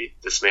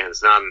this man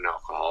is not an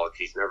alcoholic.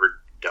 He's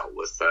never dealt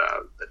with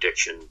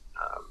addiction,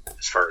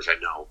 as far as I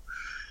know.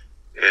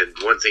 And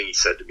one thing he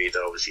said to me,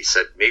 though, is he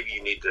said, "Maybe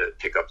you need to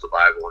pick up the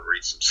Bible and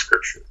read some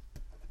scripture."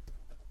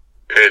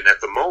 And at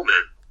the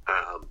moment,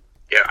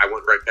 I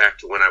went right back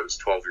to when I was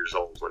 12 years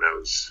old, when I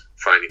was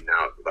finding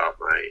out about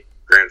my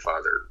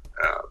grandfather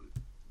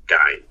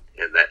dying,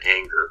 and that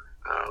anger.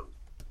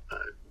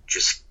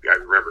 I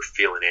remember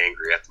feeling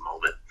angry at the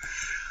moment,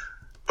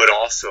 but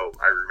also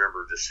I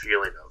remember this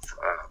feeling of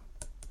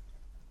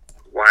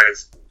why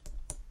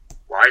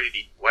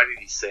did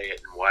he say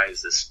it, and why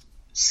does this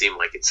seem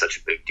like it's such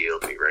a big deal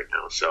to me right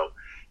now? So,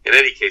 in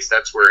any case,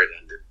 that's where it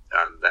ended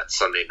on that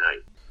Sunday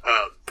night.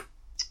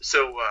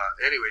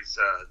 Anyways,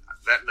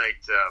 that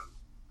night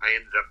I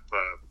ended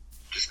up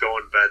just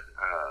going to bed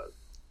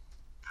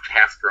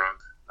half drunk,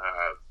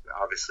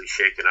 obviously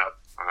shaken up.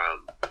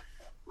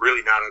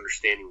 Really not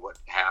understanding what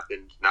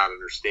happened, not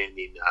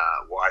understanding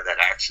why that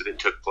accident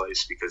took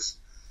place, because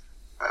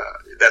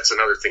that's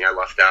another thing I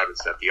left out, is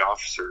that the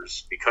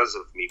officers, because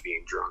of me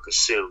being drunk,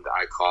 assumed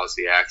I caused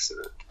the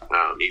accident,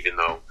 even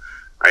though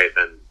I had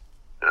been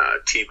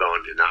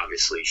T-boned, and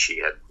obviously she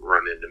had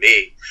run into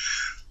me.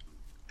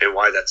 And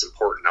why that's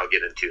important, I'll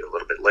get into a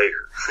little bit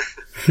later.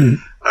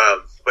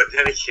 But in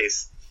any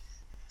case,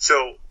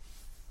 so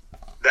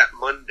that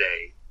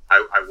Monday,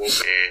 I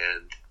woke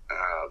and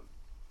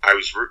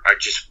I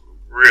just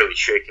really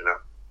shaken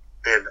up,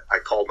 and I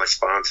called my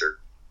sponsor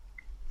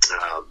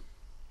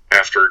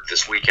after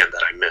this weekend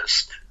that I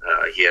missed.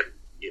 He had,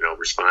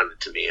 responded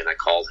to me, and I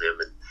called him,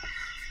 and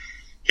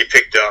he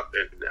picked up,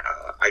 and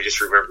I just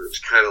remember it was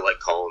kind of like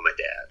calling my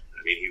dad.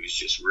 I mean, he was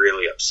just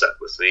really upset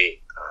with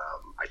me.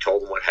 I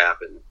told him what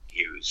happened.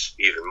 He was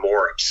even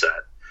more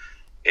upset,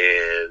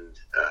 and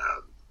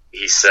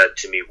he said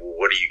to me, "Well,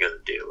 what are you going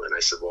to do?" And I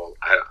said, "Well,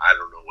 I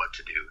don't know what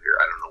to do here.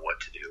 I don't know what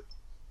to do."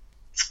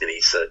 And he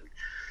said,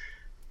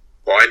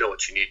 "Well, I know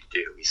what you need to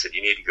do." He said,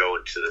 "You need to go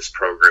into this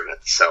program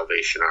at the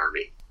Salvation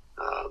Army.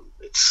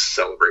 It's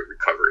Celebrate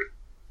Recovery."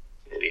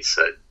 And he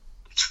said,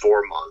 "It's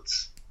 4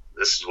 months.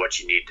 This is what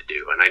you need to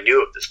do." And I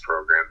knew of this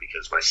program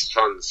because my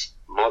son's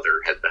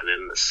mother had been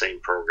in the same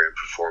program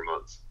for 4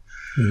 months.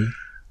 Mm-hmm.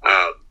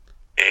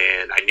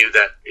 And I knew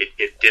that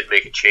it did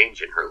make a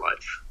change in her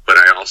life. But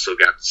I also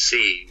got to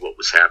see what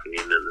was happening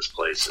in this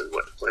place and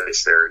what took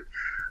place there. And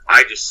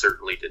I just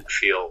certainly didn't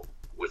feel,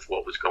 with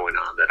what was going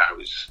on, that I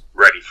was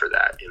ready for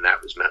that. And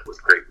that was met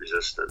with great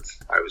resistance.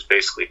 I was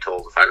basically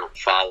told, if I don't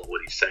follow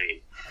what he's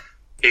saying,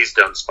 he's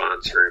done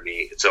sponsoring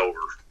me. It's over,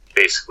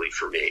 basically,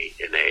 for me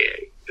in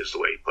AA, is the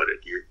way he put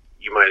it.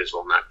 You might as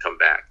well not come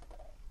back.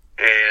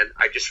 And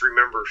I just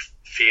remember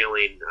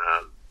feeling,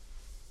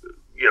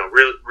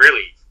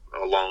 really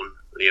alone.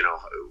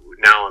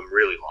 Now I'm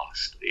really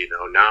lost.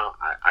 Now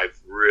I've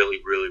really,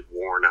 really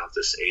worn out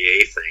this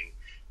AA thing.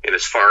 And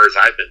as far as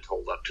I've been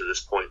told up to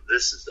this point,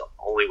 this is the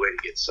only way to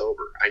get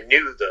sober. I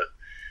knew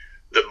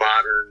the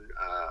modern,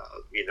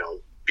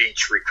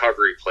 beach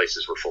recovery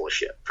places were full of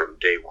shit from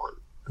day one.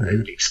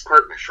 Mm-hmm.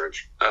 Pardon my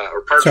French,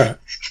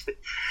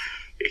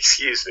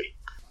 excuse me.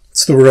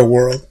 It's the real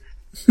world.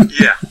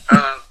 Yeah.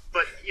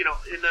 But,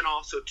 and then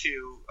also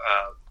too,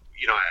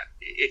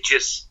 it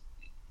just,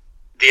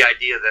 the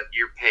idea that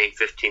you're paying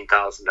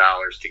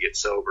 $15,000 to get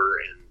sober,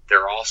 and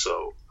they're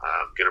also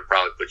going to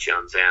probably put you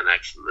on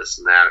Xanax and this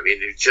and that. I mean,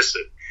 it's just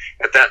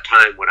at that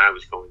time when I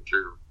was going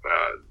through,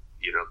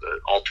 the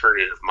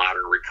alternative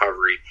modern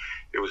recovery,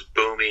 it was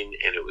booming,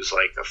 and it was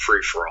like a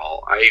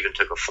free-for-all. I even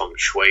took a feng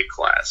shui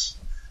class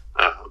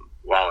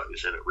while I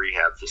was in a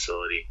rehab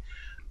facility.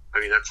 I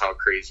mean, that's how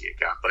crazy it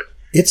got. But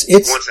it's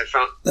once I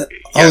found,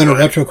 I'll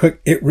interrupt real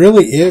quick. It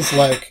really is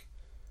like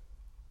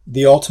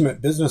the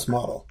ultimate business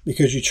model,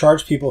 because you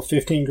charge people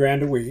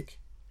 $15,000 a week,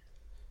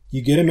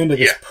 you get them into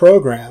this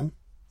program,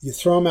 you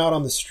throw them out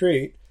on the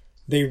street,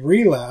 they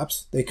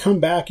relapse, they come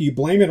back, you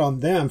blame it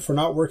on them for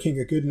not working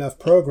a good enough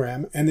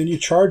program, and then you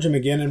charge them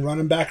again and run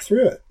them back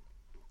through it.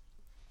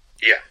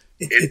 Yeah,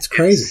 it's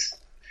crazy.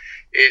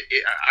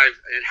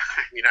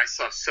 I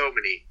saw so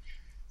many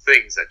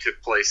things that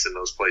took place in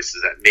those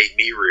places that made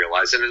me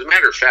realize. And as a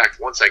matter of fact,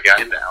 once I got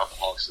into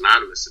Alcoholics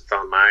Anonymous and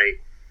found my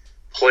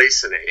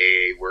place in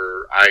AA,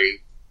 where I,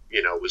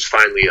 was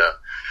finally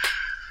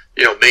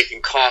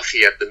making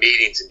coffee at the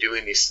meetings and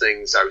doing these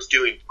things, I was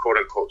doing quote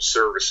unquote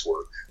service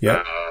work.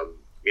 Yeah.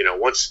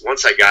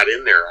 Once I got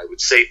in there, I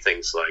would say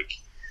things like,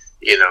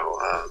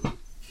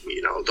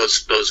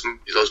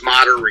 those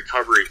modern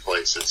recovery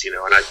places, and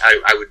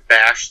I would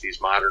bash these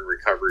modern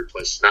recovery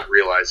places, not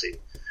realizing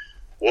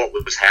what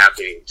was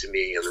happening to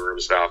me in the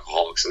rooms of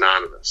Alcoholics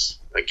Anonymous.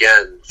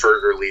 Again,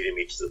 further leading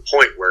me to the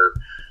point where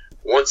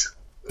once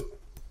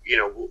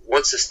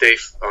this day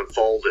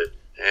unfolded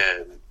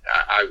and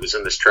I was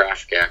in this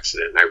traffic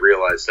accident, and I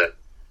realized that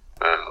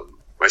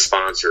my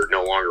sponsor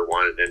no longer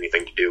wanted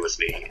anything to do with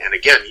me. And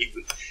again,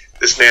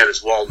 this man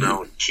is well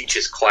known,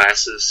 teaches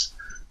classes.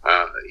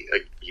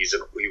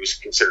 He was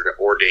considered an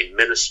ordained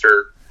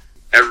minister.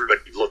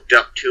 Everybody looked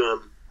up to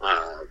him.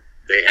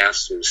 They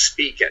asked him to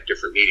speak at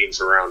different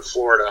meetings around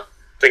Florida,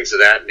 things of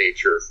that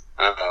nature.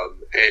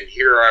 And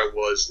here I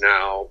was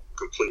now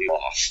completely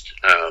lost.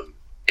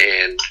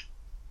 And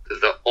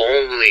the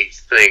only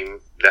thing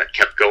that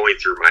kept going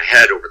through my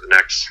head over the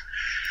next,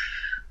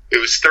 it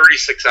was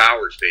 36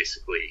 hours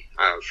basically,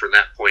 from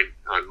that point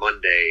on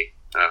Monday,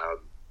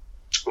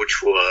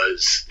 which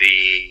was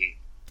the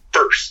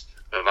 1st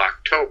of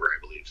October, I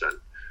believe, then,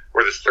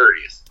 or the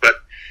 30th. But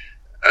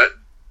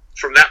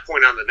from that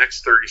point on, the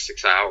next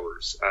 36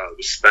 hours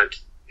was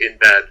spent in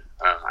bed.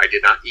 I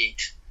did not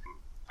eat.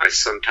 I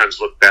sometimes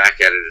look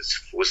back at it as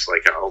was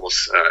like an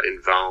almost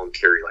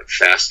involuntary, like,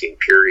 fasting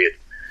period.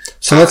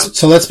 So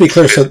let's be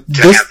clear. So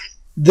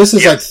this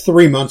is like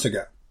 3 months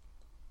ago.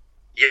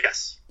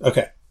 Yes.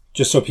 Okay.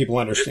 Just so people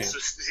understand.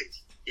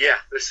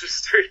 This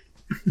was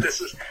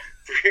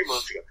 3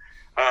 months ago.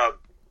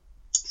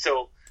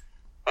 So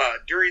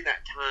during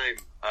that time,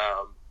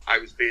 I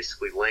was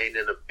basically laying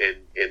in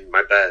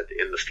my bed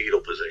in the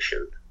fetal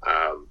position.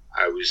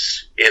 I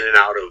was in and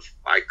out of.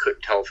 I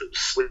couldn't tell if it was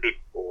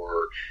sleep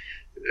or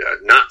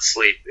not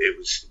sleep.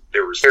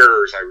 There was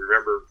errors. I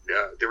remember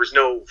there was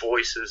no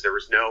voices. There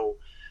was no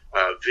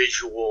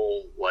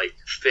visual, like,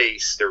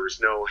 face. There was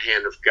no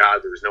hand of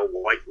God. There was no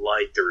white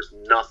light. There was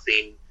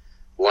nothing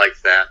like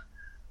that.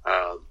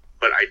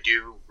 But I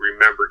do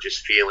remember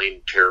just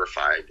feeling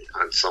terrified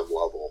on some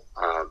level.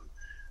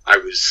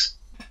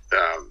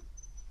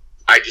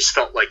 I just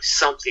felt like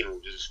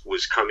something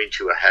was coming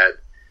to a head,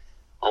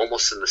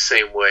 almost in the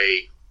same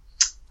way,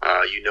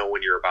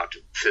 when you're about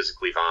to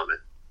physically vomit.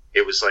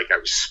 It was like I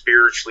was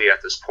spiritually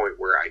at this point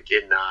where I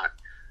did not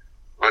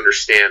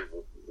understand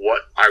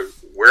where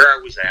I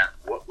was at,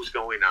 what was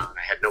going on.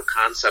 I had no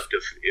concept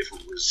of if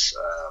it was,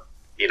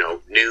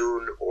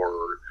 noon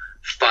or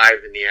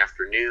 5 in the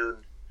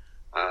afternoon.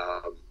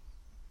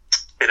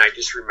 And I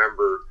just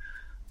remember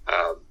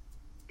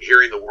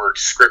hearing the word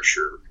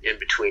scripture in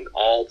between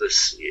all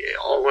this.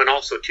 And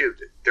also, too,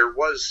 there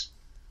was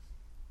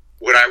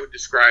what I would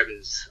describe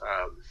as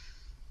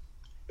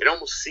it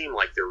almost seemed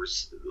like there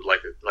was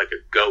like a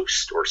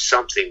ghost or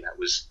something that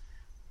was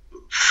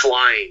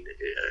flying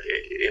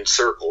in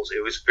circles.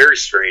 It was very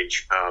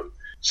strange. I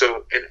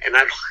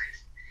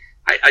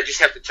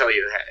just have to tell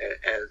you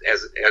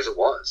as it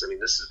was. I mean,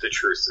 this is the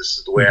truth. This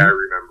is the way I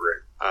remember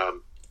it.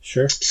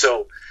 Sure.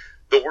 So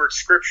the word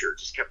scripture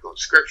just kept going,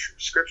 scripture,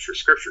 scripture,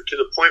 scripture, to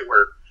the point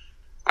where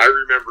I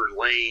remember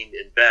laying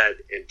in bed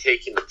and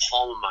taking the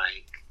palm of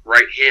my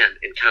right hand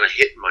and kind of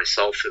hitting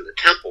myself in the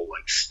temple,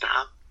 like,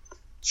 stop,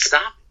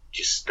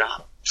 just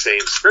stop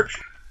saying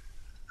scripture.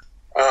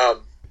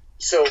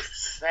 So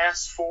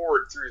fast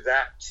forward through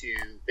that to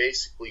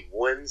basically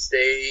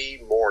Wednesday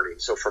morning.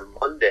 So from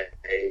Monday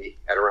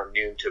at around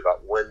noon to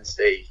about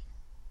Wednesday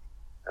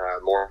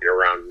morning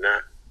around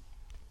 9.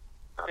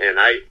 And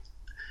I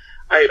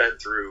had been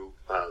through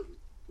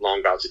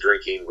long bouts of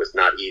drinking with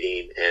not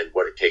eating and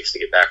what it takes to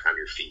get back on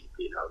your feet.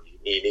 You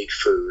need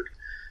food.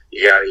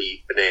 You got to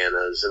eat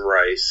bananas and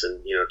rice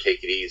and,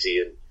 take it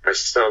easy. And my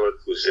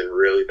stomach was in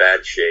really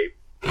bad shape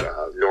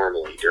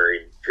normally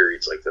during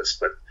periods like this.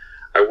 But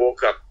I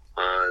woke up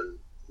on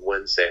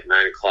Wednesday at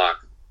 9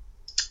 o'clock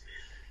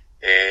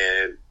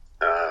and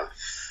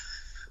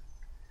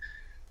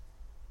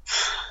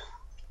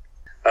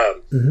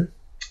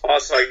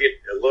also I get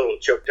a little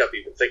choked up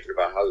even thinking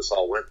about how this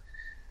all went.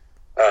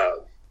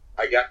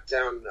 I got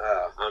down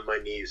on my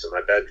knees in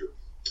my bedroom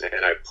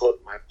and I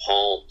put my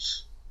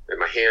palms and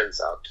my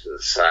hands out to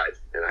the side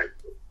and I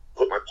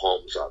put my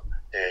palms up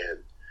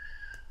and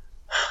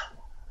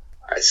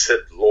I said,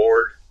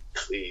 Lord,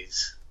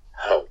 please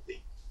help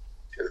me.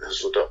 And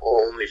those were the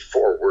only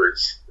 4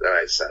 words that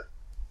I said.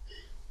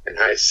 And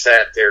I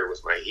sat there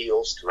with my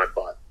heels to my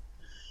butt.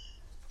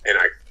 And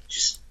I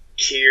just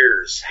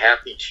tears,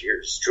 happy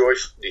tears,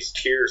 joyful, these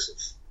tears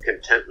of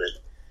contentment.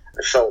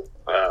 I felt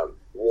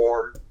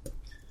warm.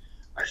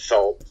 I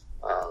felt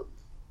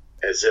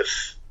as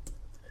if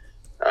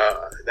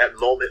that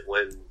moment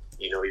when,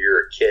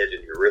 you're a kid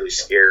and you're really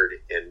scared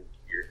and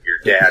your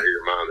dad or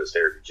your mom is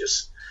there to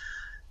just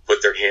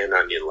put their hand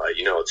on you and let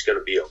you know it's going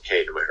to be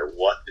okay no matter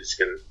what.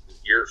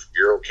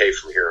 You're okay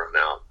from here on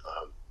out.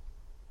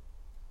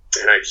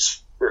 And I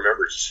just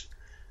remember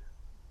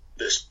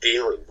this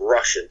feeling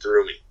rushing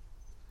through me.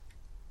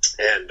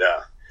 And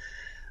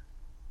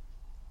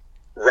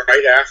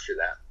right after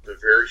that, the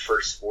very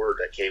first word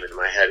that came into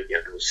my head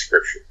again was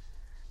scripture.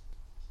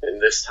 And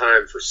this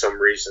time, for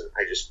some reason,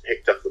 I just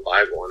picked up the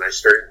Bible and I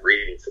started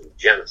reading from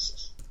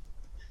Genesis.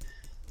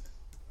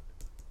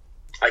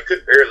 I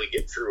could barely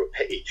get through a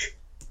page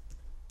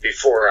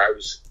before I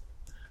was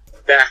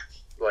back,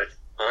 like,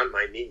 on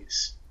my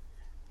knees,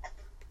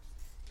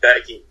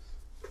 begging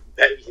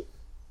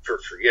for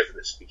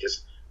forgiveness,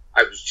 because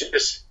I was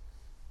just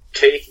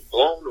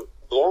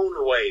blown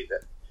away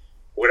that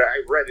what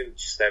I read in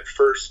just that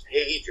first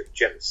page of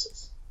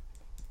Genesis,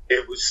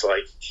 it was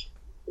like,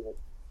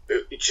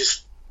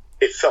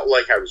 it felt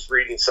like I was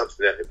reading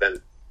something that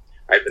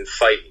I'd been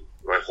fighting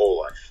my whole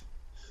life,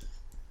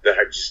 that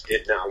I just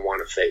did not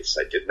want to face.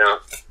 I did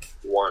not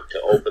want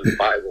to open the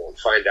Bible and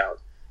find out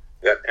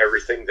that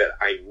everything that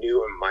I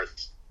knew in my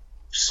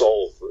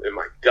soul, in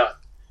my gut,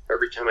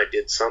 every time I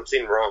did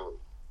something wrong,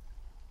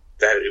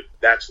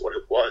 that's what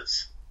it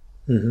was.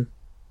 Mm-hmm.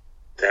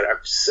 That I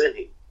was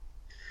sinning.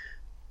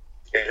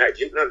 And I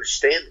didn't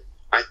understand it.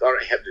 I thought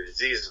I had the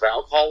disease of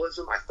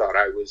alcoholism. I thought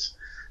I was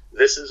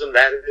thisism,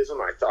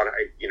 thatism. I thought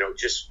I,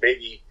 just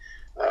maybe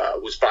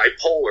was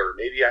bipolar.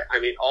 Maybe I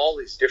mean, all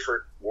these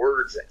different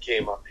words that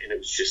came up, and it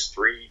was just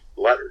 3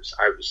 letters.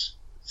 I was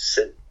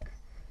sin,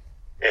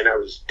 and I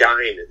was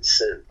dying in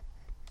sin,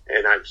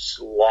 and I was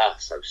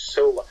lost. I was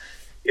so lost.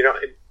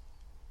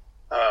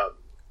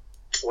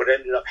 What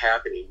ended up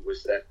happening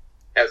was that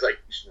as I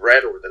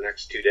read over the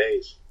next 2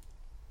 days,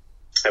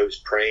 I was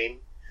praying.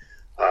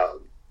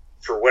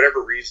 For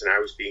whatever reason, I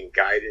was being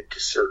guided to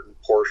certain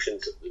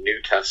portions of the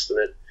New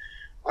Testament.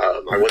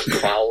 I wasn't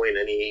following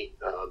any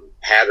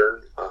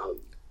pattern,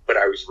 but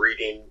I was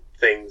reading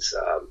things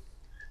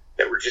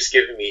that were just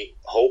giving me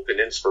hope and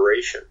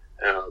inspiration.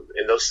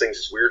 And those things,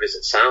 as weird as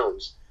it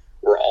sounds,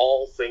 were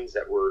all things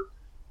that were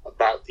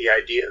about the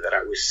idea that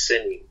I was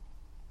sinning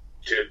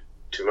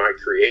to my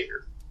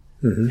Creator.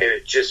 Mm-hmm. And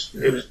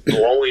it was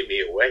blowing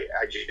me away.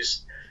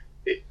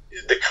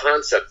 The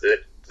concept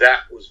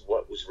that was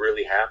what was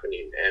really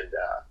happening. And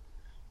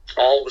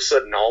all of a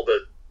sudden, all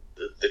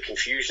the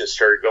confusion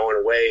started going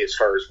away as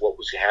far as what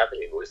was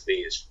happening with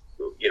me,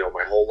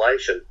 my whole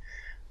life. And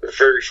the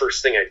very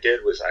first thing I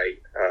did was I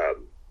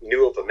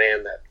knew of a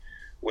man that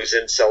was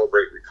in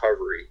Celebrate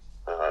Recovery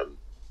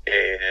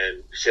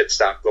and had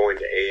stopped going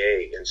to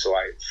AA. And so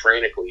I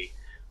frantically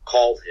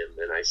called him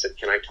and I said,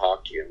 "Can I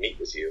talk to you and meet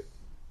with you?"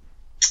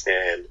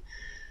 And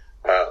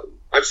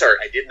I'm sorry,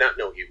 I did not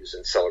know he was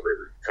in Celebrate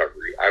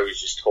Recovery. I was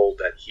just told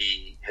that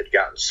he had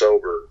gotten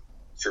sober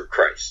through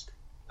Christ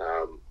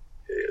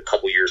a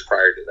couple years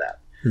prior to that.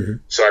 Mm-hmm.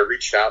 So I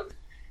reached out,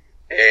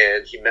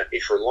 and he met me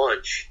for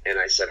lunch, and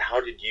I said,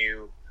 "How did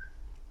you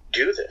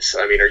do this?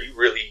 I mean, are you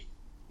really,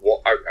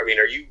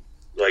 are you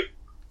like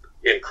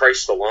in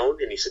Christ alone?"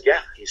 And he said,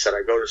 "Yeah." He said,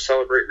 "I go to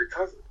Celebrate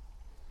Recovery."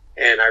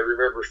 And I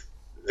remember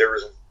there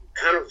was a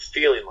kind of a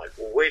feeling like,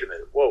 well, wait a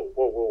minute,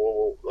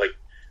 whoa. Like,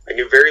 I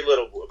knew very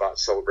little about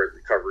Celebrate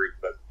Recovery,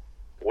 but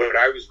what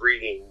I was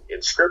reading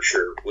in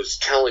Scripture was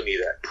telling me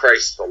that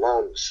Christ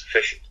alone was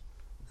sufficient.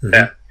 Mm-hmm.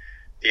 That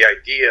the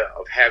idea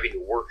of having to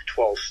work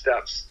 12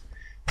 steps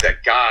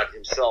that God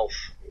himself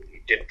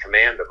didn't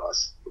command of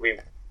us, I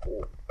mean,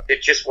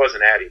 it just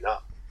wasn't adding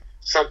up.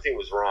 Something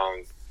was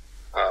wrong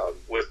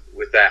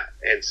with that.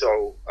 And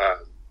so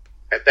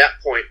at that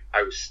point,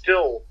 I was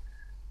still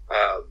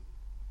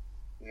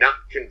not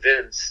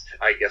convinced,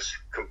 I guess,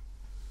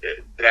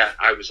 that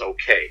I was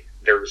okay.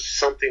 There was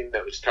something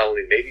that was telling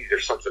me maybe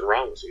there's something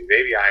wrong with me.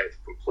 Maybe I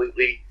have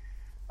completely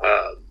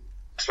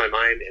lost my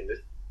mind. And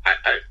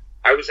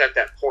I was at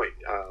that point.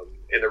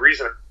 And the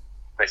reason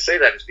I say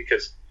that is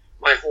because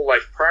my whole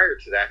life prior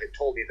to that had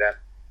told me that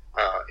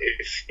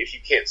if you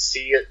can't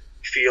see it,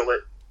 feel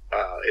it,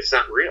 it's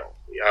not real.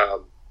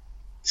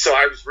 So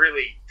I was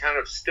really kind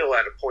of still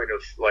at a point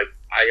of, like,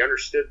 I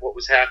understood what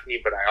was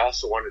happening, but I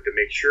also wanted to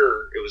make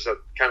sure it was a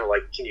kind of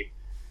like, can you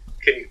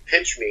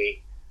pinch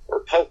me or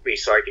poke me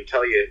so I can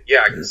tell you,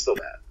 yeah, I can still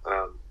that.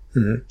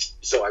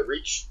 So I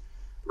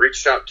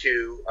reached out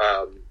to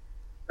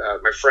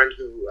my friend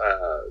who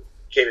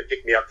came and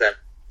picked me up that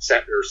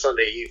Saturday or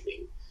Sunday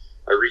evening.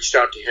 I reached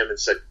out to him and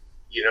said,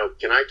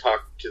 can I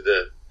talk to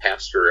the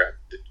pastor at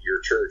your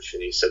church?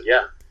 And he said,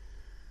 yeah.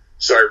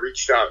 So I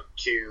reached out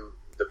to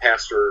the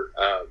pastor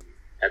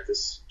at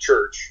this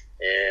church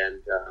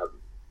and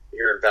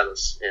here in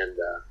Venice, and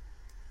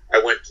I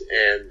went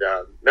and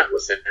met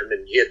with him,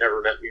 and he had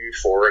never met me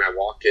before. And I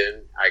walked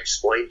in, I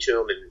explained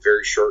to him in a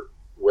very short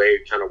way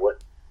kind of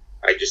what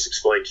I just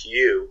explained to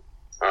you,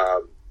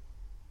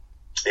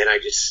 and I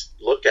just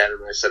looked at him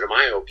and I said, "Am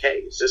I okay?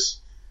 Is this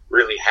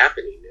really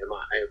happening?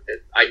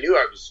 I knew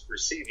I was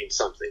receiving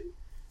something,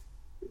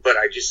 but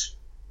I just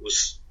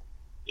was.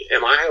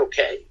 Am I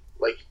okay?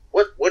 Like,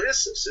 what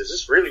is this? Is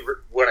this really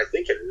what I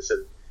think it is?"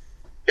 And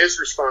his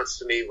response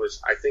to me was,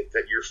 "I think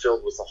that you're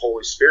filled with the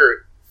Holy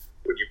Spirit.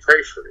 Would you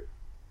pray for me?"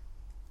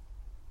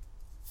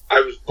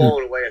 I was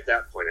blown away at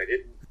that point.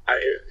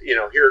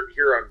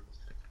 Here I'm,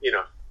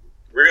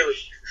 really,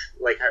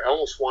 like, I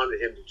almost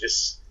wanted him to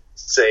just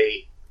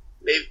say,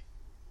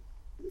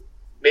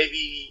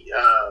 maybe,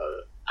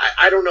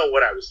 I don't know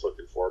what I was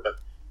looking for, but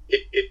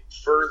it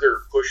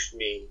further pushed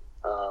me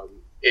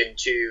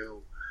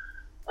into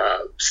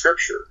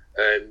Scripture.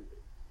 And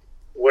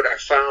what I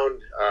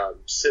found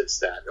since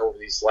that, over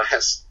these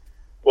last,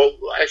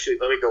 actually,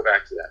 let me go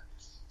back to that.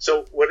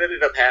 So what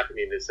ended up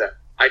happening is that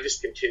I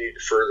just continued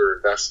to further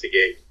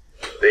investigate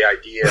the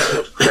idea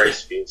of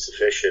Christ being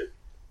sufficient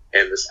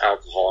and this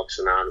Alcoholics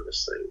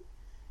Anonymous thing.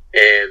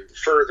 And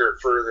further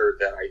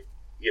that I,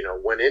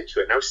 went into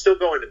it. And I was still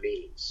going to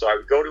meetings. So I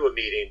would go to a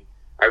meeting,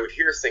 I would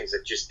hear things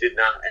that just did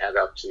not add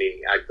up to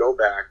me. I'd go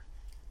back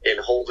and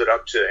hold it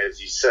up to,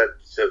 as you said,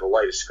 to the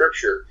light of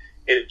Scripture.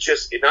 And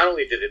it not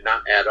only did it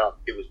not add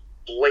up, it was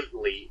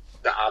blatantly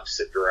the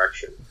opposite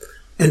direction.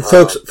 And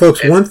folks,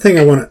 one thing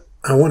I want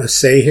to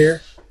say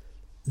here,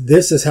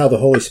 this is how the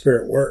Holy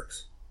Spirit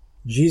works.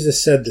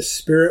 Jesus said the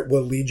Spirit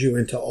will lead you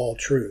into all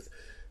truth.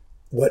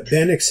 What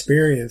Ben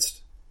experienced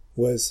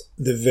was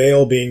the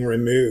veil being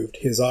removed,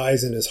 his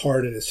eyes and his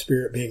heart and his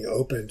spirit being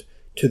opened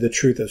to the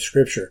truth of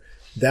Scripture.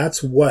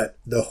 That's what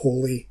the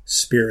Holy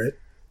Spirit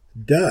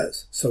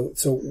does. So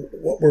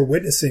what we're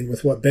witnessing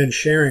with what Ben's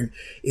sharing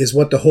is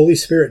what the Holy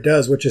Spirit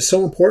does, which is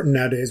so important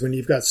nowadays when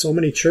you've got so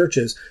many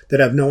churches that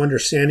have no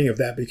understanding of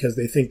that because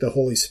they think the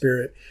Holy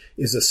Spirit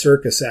is a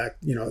circus act.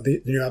 You know,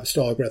 the New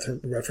Apostolic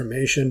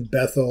Reformation,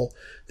 Bethel,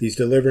 these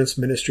deliverance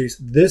ministries.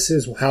 This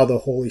is how the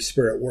Holy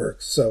Spirit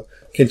works. So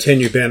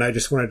continue, Ben. I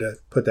just wanted to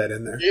put that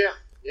in there. Yeah.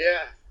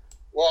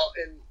 Well,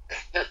 and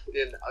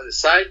on a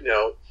side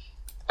note,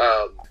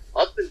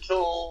 up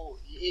until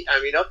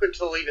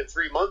even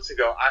 3 months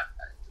ago,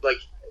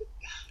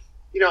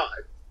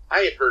 I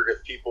had heard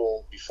of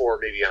people before,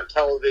 maybe on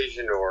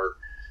television or,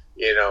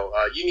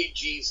 you need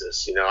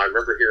Jesus. I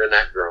remember hearing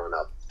that growing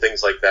up,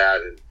 things like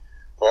that. And,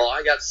 well,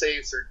 I got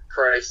saved through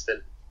Christ.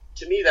 And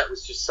to me, that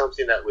was just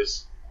something that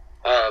was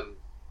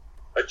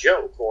a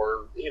joke,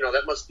 or,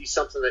 that must be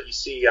something that you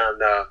see on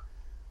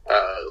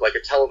like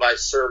a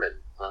televised sermon.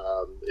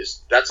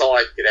 That's all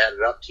I could add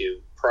it up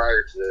to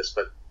prior to this.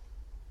 But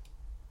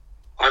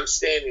I'm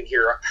standing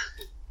here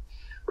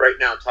right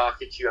now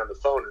talking to you on the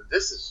phone, and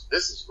this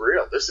is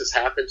real. This has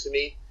happened to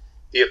me.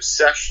 The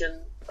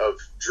obsession of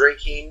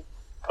drinking,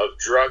 of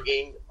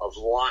drugging, of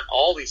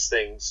all these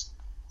things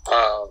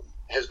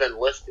has been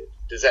lifted.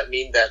 Does that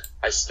mean that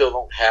I still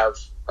don't have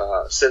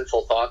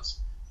sinful thoughts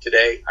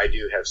today? I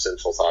do have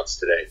sinful thoughts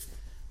today,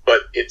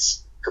 but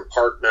it's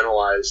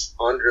compartmentalized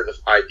under the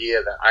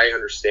idea that I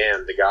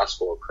understand the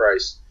gospel of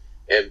Christ.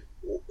 And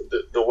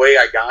the way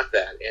I got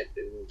that,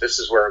 and this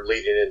is where I'm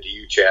leading into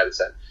you, Chad, is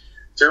that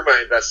through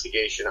my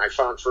investigation, I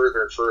found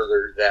further and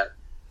further that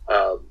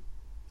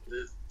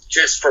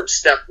just from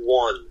step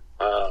one,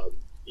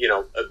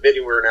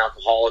 admitting we're an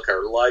alcoholic,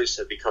 our lives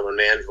have become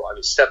unmanageable. I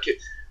mean, step two,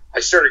 I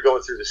started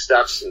going through the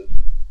steps, and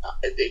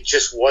it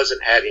just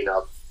wasn't adding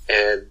up.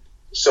 And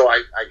so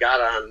I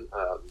got on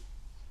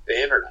the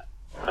internet,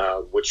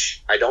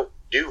 which I don't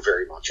do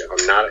very much of.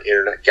 I'm not an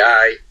internet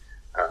guy.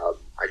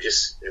 I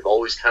just have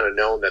always kind of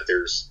known that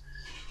there's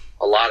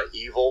a lot of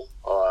evil,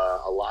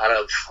 a lot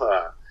of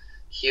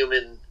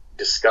human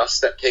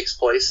disgust that takes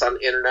place on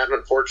the internet,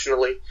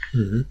 unfortunately.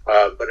 Mm-hmm.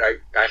 But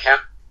I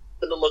happened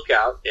to look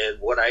out, and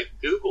what I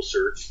Google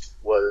searched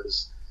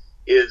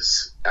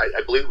is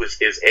I believe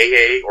is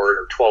AA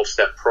or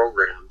 12-step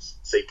programs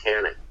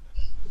satanic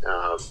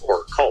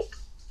or cult,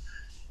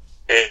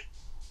 and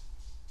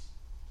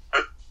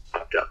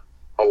popped up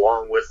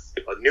along with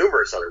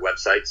numerous other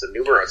websites and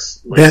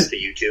numerous links to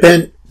YouTube.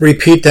 Ben,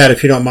 repeat that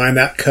if you don't mind.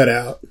 That cut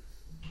out.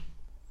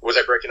 Was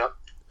I breaking up?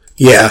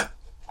 Yeah.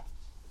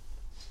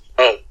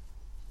 Oh,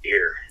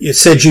 here. You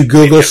said you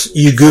Google.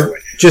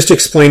 Just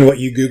explain what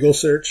you Google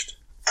searched.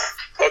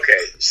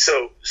 Okay,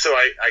 so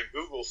I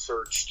Google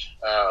searched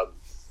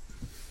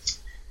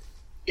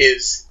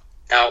is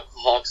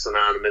Alcoholics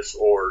Anonymous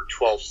or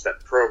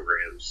 12-step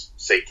programs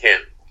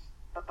satanic.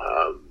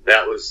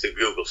 That was the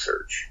Google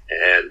search,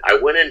 and I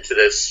went into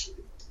this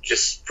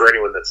just for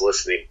anyone that's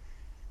listening.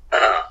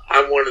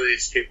 I'm one of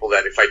these people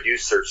that if I do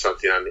search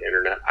something on the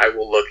internet, I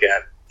will look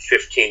at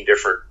 15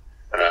 different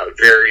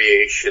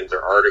variations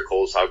or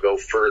articles. I'll go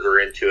further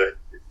into it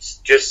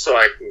just so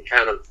I can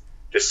kind of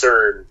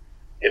discern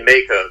and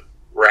make a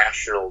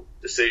rational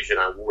decision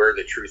on where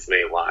the truth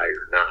may lie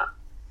or not.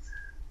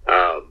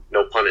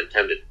 No pun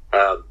intended.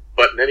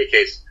 But in any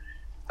case,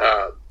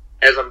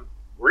 as I'm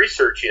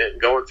researching it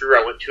and going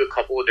through, I went to a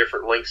couple of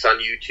different links on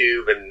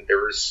YouTube, and there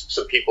was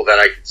some people that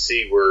I could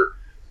see were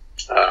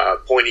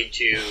pointing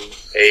to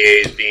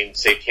AA as being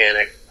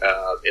satanic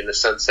in the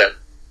sense that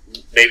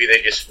maybe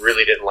they just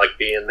really didn't like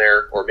being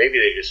there, or maybe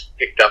they just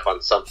picked up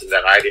on something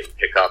that I didn't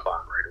pick up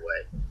on right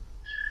away.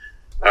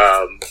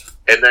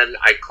 And then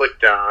I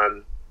clicked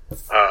on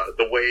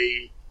the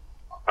way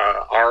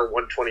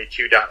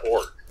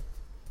r122.org,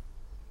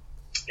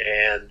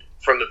 and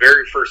from the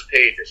very first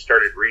page I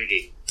started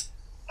reading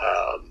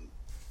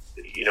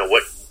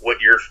what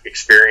your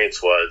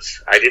experience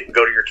was. I didn't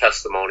go to your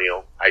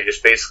testimonial. I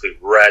just basically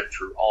read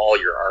through all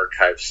your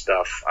archive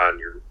stuff on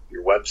your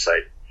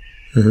website.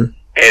 Mm-hmm.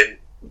 And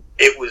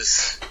it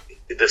was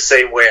the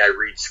same way I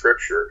read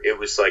scripture. It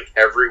was like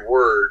every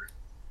word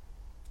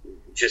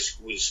just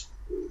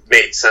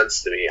made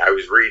sense to me. I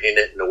was reading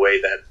it in a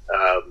way that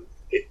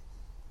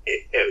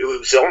it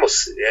was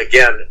almost,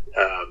 again,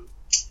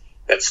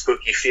 that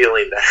spooky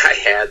feeling that I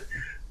had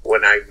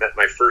when I met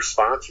my first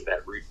sponsor.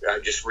 That I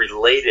just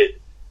related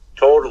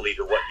totally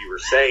to what you were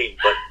saying,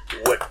 but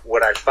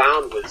what I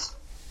found was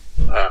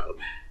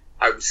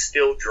I was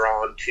still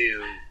drawn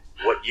to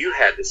what you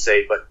had to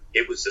say, but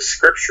it was the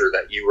scripture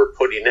that you were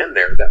putting in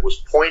there that was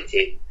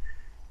pointing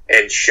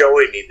and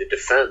showing me the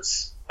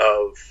defense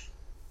of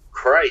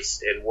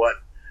Christ and what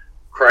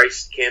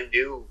Christ can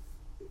do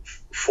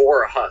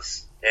for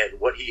us and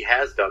what he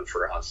has done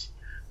for us.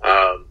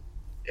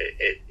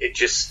 It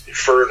just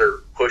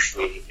further pushed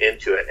me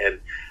into it, and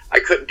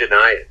I couldn't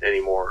deny it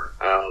anymore.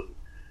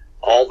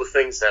 All the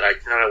things that I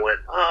kind of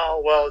went,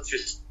 oh, well, it's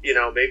just,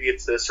 maybe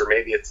it's this or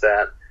maybe it's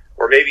that,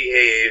 or maybe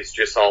AA is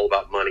just all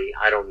about money.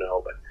 I don't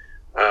know. But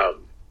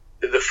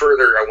the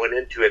further I went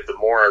into it, the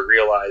more I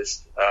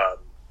realized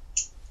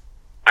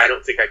I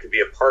don't think I could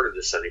be a part of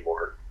this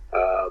anymore.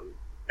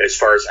 as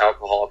far as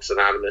Alcoholics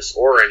Anonymous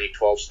or any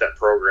 12-step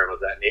program of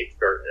that nature,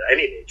 or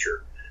any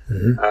nature.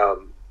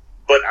 Mm-hmm.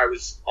 But I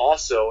was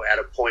also at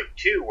a point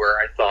too where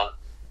I thought,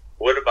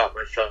 what about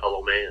my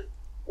fellow man?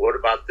 What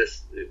about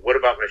this? What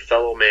about my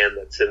fellow man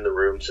that's in the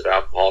rooms of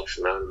Alcoholics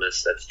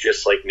Anonymous, that's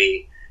just like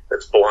me,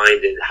 that's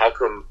blinded? How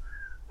come,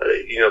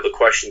 the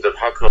questions of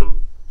how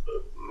come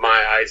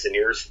my eyes and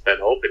ears have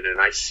been opened and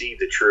I see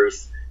the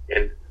truth,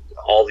 and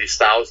all these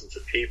thousands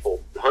of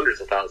people, hundreds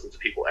of thousands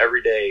of people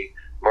every day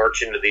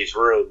march into these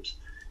rooms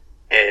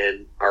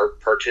and are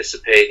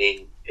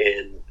participating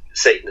in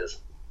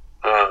Satanism.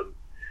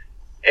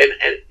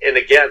 And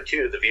again,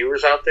 too, the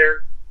viewers out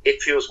there,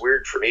 it feels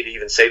weird for me to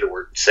even say the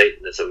word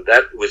Satanism.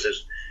 That was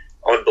as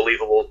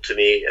unbelievable to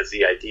me as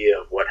the idea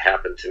of what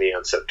happened to me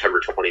on September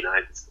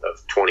 29th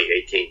of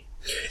 2018.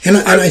 And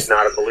I was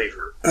not a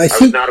believer. I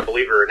was not a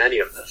believer in any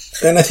of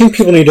this. And I think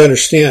people need to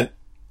understand,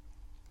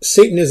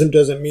 Satanism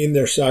doesn't mean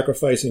they're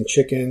sacrificing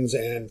chickens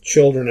and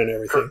children and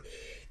everything.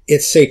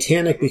 It's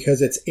satanic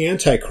because it's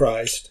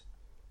Antichrist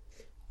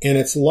and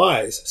it's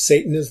lies.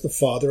 Satan is the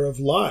father of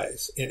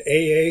lies. And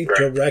AA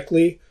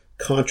directly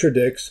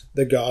contradicts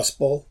the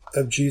gospel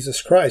of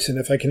Jesus Christ. And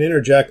if I can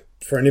interject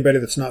for anybody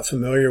that's not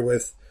familiar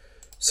with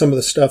some of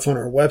the stuff on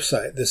our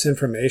website, this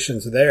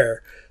information's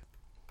there.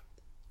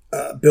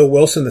 Bill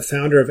Wilson, the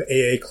founder of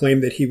AA,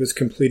 claimed that he was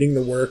completing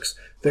the works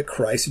that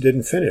Christ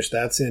didn't finish.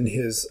 That's in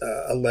his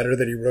a letter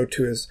that he wrote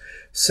to his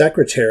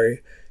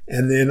secretary.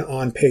 And then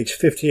on page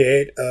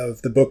 58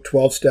 of the book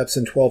 12 Steps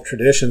and 12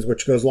 Traditions,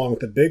 which goes along with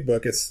the big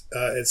book,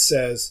 it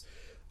says,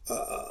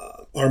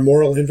 our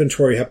moral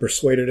inventory had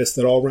persuaded us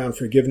that all-round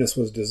forgiveness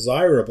was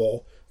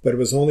desirable, but it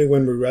was only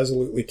when we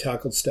resolutely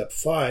tackled step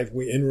 5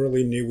 we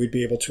inwardly knew we'd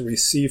be able to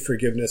receive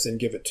forgiveness and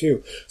give it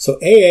too. So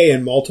AA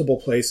in multiple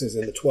places,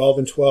 in the 12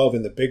 and 12,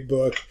 in the big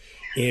book,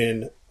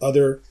 in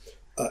other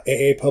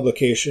AA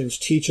publications,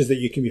 teaches that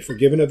you can be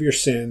forgiven of your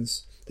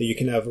sins, that you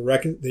can have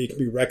that you can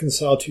be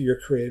reconciled to your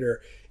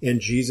Creator, and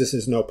Jesus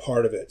is no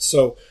part of it.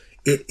 So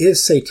it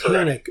is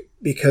satanic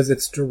because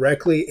it's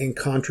directly in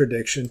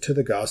contradiction to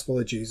the gospel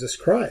of Jesus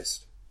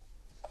Christ.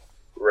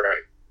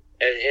 Right,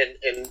 and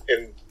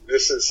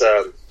this is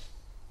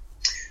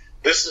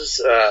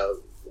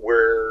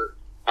where,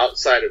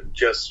 outside of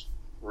just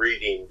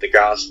reading the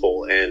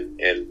gospel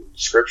and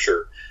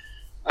scripture,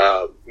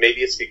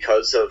 maybe it's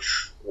because of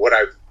what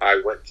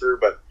I went through,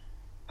 but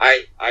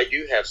I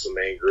do have some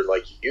anger,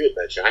 like you had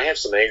mentioned. I have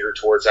some anger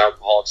towards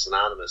Alcoholics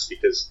Anonymous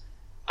because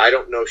I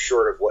don't know,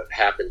 short of what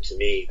happened to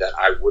me, that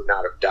I would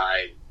not have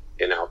died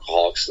in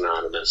Alcoholics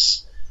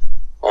Anonymous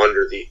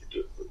under the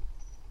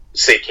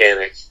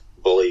satanic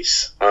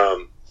beliefs.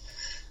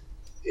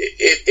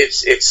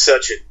 It's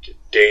such a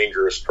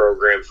dangerous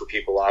program for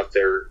people out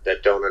there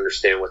that don't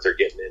understand what they're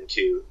getting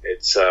into.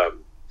 It's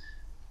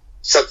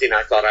something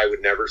I thought I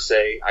would never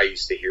say. I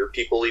used to hear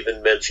people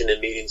even mention in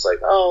meetings like,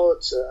 "Oh,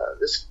 it's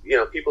this."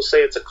 People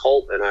say it's a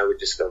cult, and I would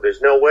just go,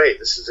 "There's no way.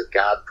 This is a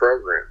God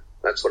program."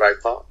 That's what I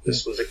thought.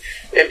 This was and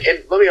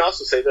let me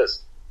also say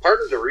this.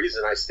 Part of the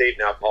reason I stayed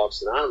in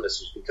Alcoholics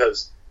Anonymous was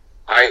because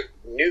I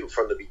knew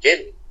from the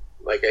beginning,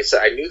 like I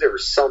said, I knew there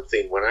was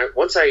something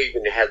once I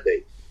even had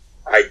the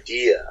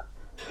idea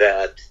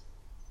that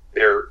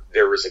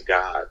there was a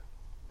God,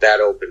 that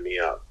opened me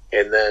up.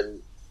 And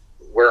then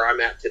where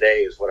I'm at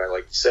today is what I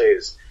like to say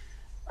is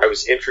I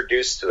was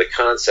introduced to the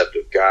concept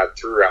of God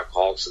through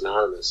Alcoholics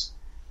Anonymous,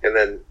 and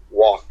then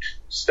walked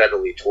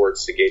steadily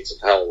towards the gates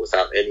of hell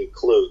without any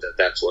clue that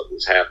that's what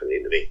was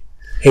happening to me.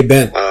 Hey,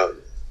 Ben,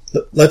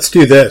 let's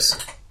do this.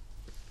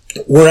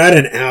 We're at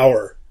an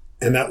hour,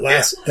 and that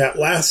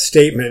last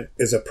statement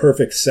is a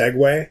perfect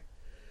segue.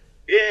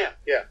 Yeah.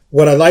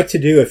 What I'd like to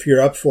do, if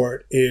you're up for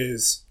it,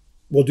 is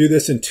we'll do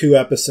this in 2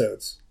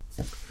 episodes.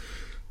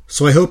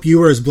 So I hope you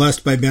were as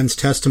blessed by Ben's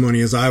testimony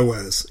as I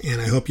was,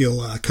 and I hope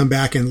you'll come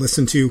back and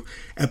listen to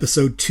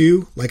episode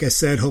 2. Like I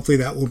said, hopefully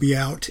that will be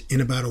out in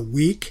about a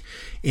week,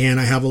 and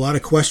I have a lot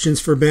of questions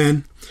for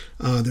Ben.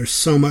 There's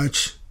so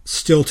much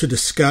still to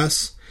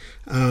discuss,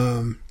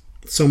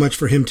 so much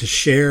for him to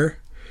share,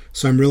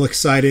 so I'm real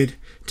excited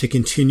to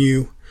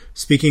continue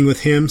speaking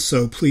with him,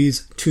 so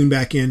please tune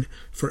back in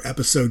for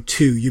episode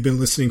 2. You've been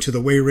listening to the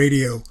Way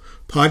Radio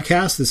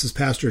podcast. This is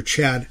Pastor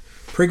Chad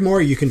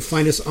Prigmore. You can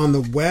find us on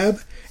the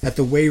web at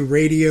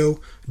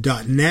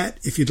thewayradio.net.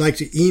 If you'd like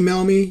to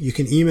email me, you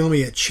can email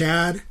me at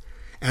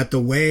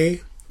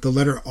chad@theway, the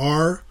letter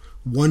R,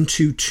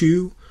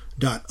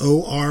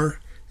 122.org.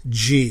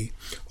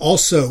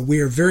 Also, we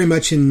are very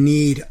much in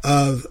need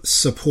of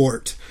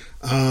support.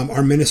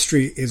 Our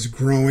ministry is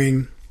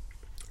growing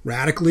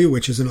radically,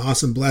 which is an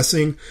awesome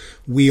blessing.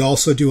 We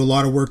also do a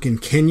lot of work in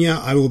Kenya.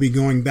 I will be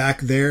going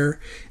back there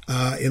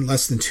in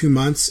less than 2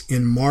 months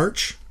in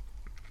March.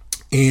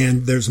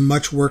 And there's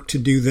much work to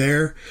do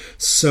there.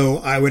 So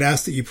I would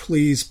ask that you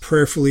please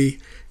prayerfully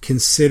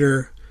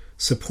consider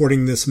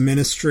supporting this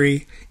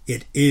ministry.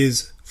 It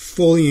is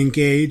fully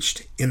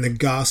engaged in the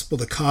gospel,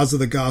 the cause of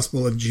the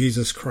gospel of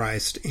Jesus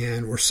Christ.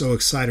 And we're so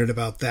excited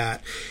about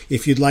that.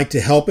 If you'd like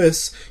to help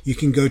us, you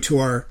can go to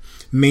our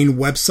main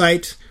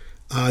website,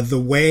 the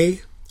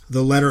way,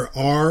 the letter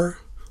R,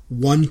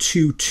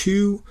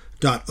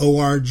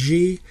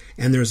 way122.org,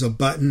 and there's a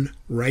button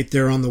right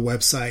there on the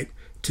website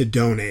to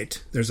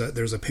donate. There's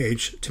a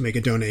page to make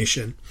a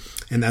donation,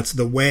 and that's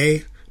the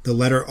way, the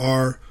letter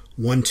R,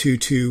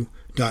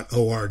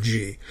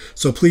 122.org.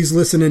 So please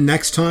listen in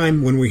next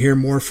time when we hear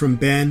more from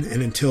Ben,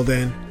 and until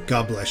then,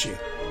 God bless you.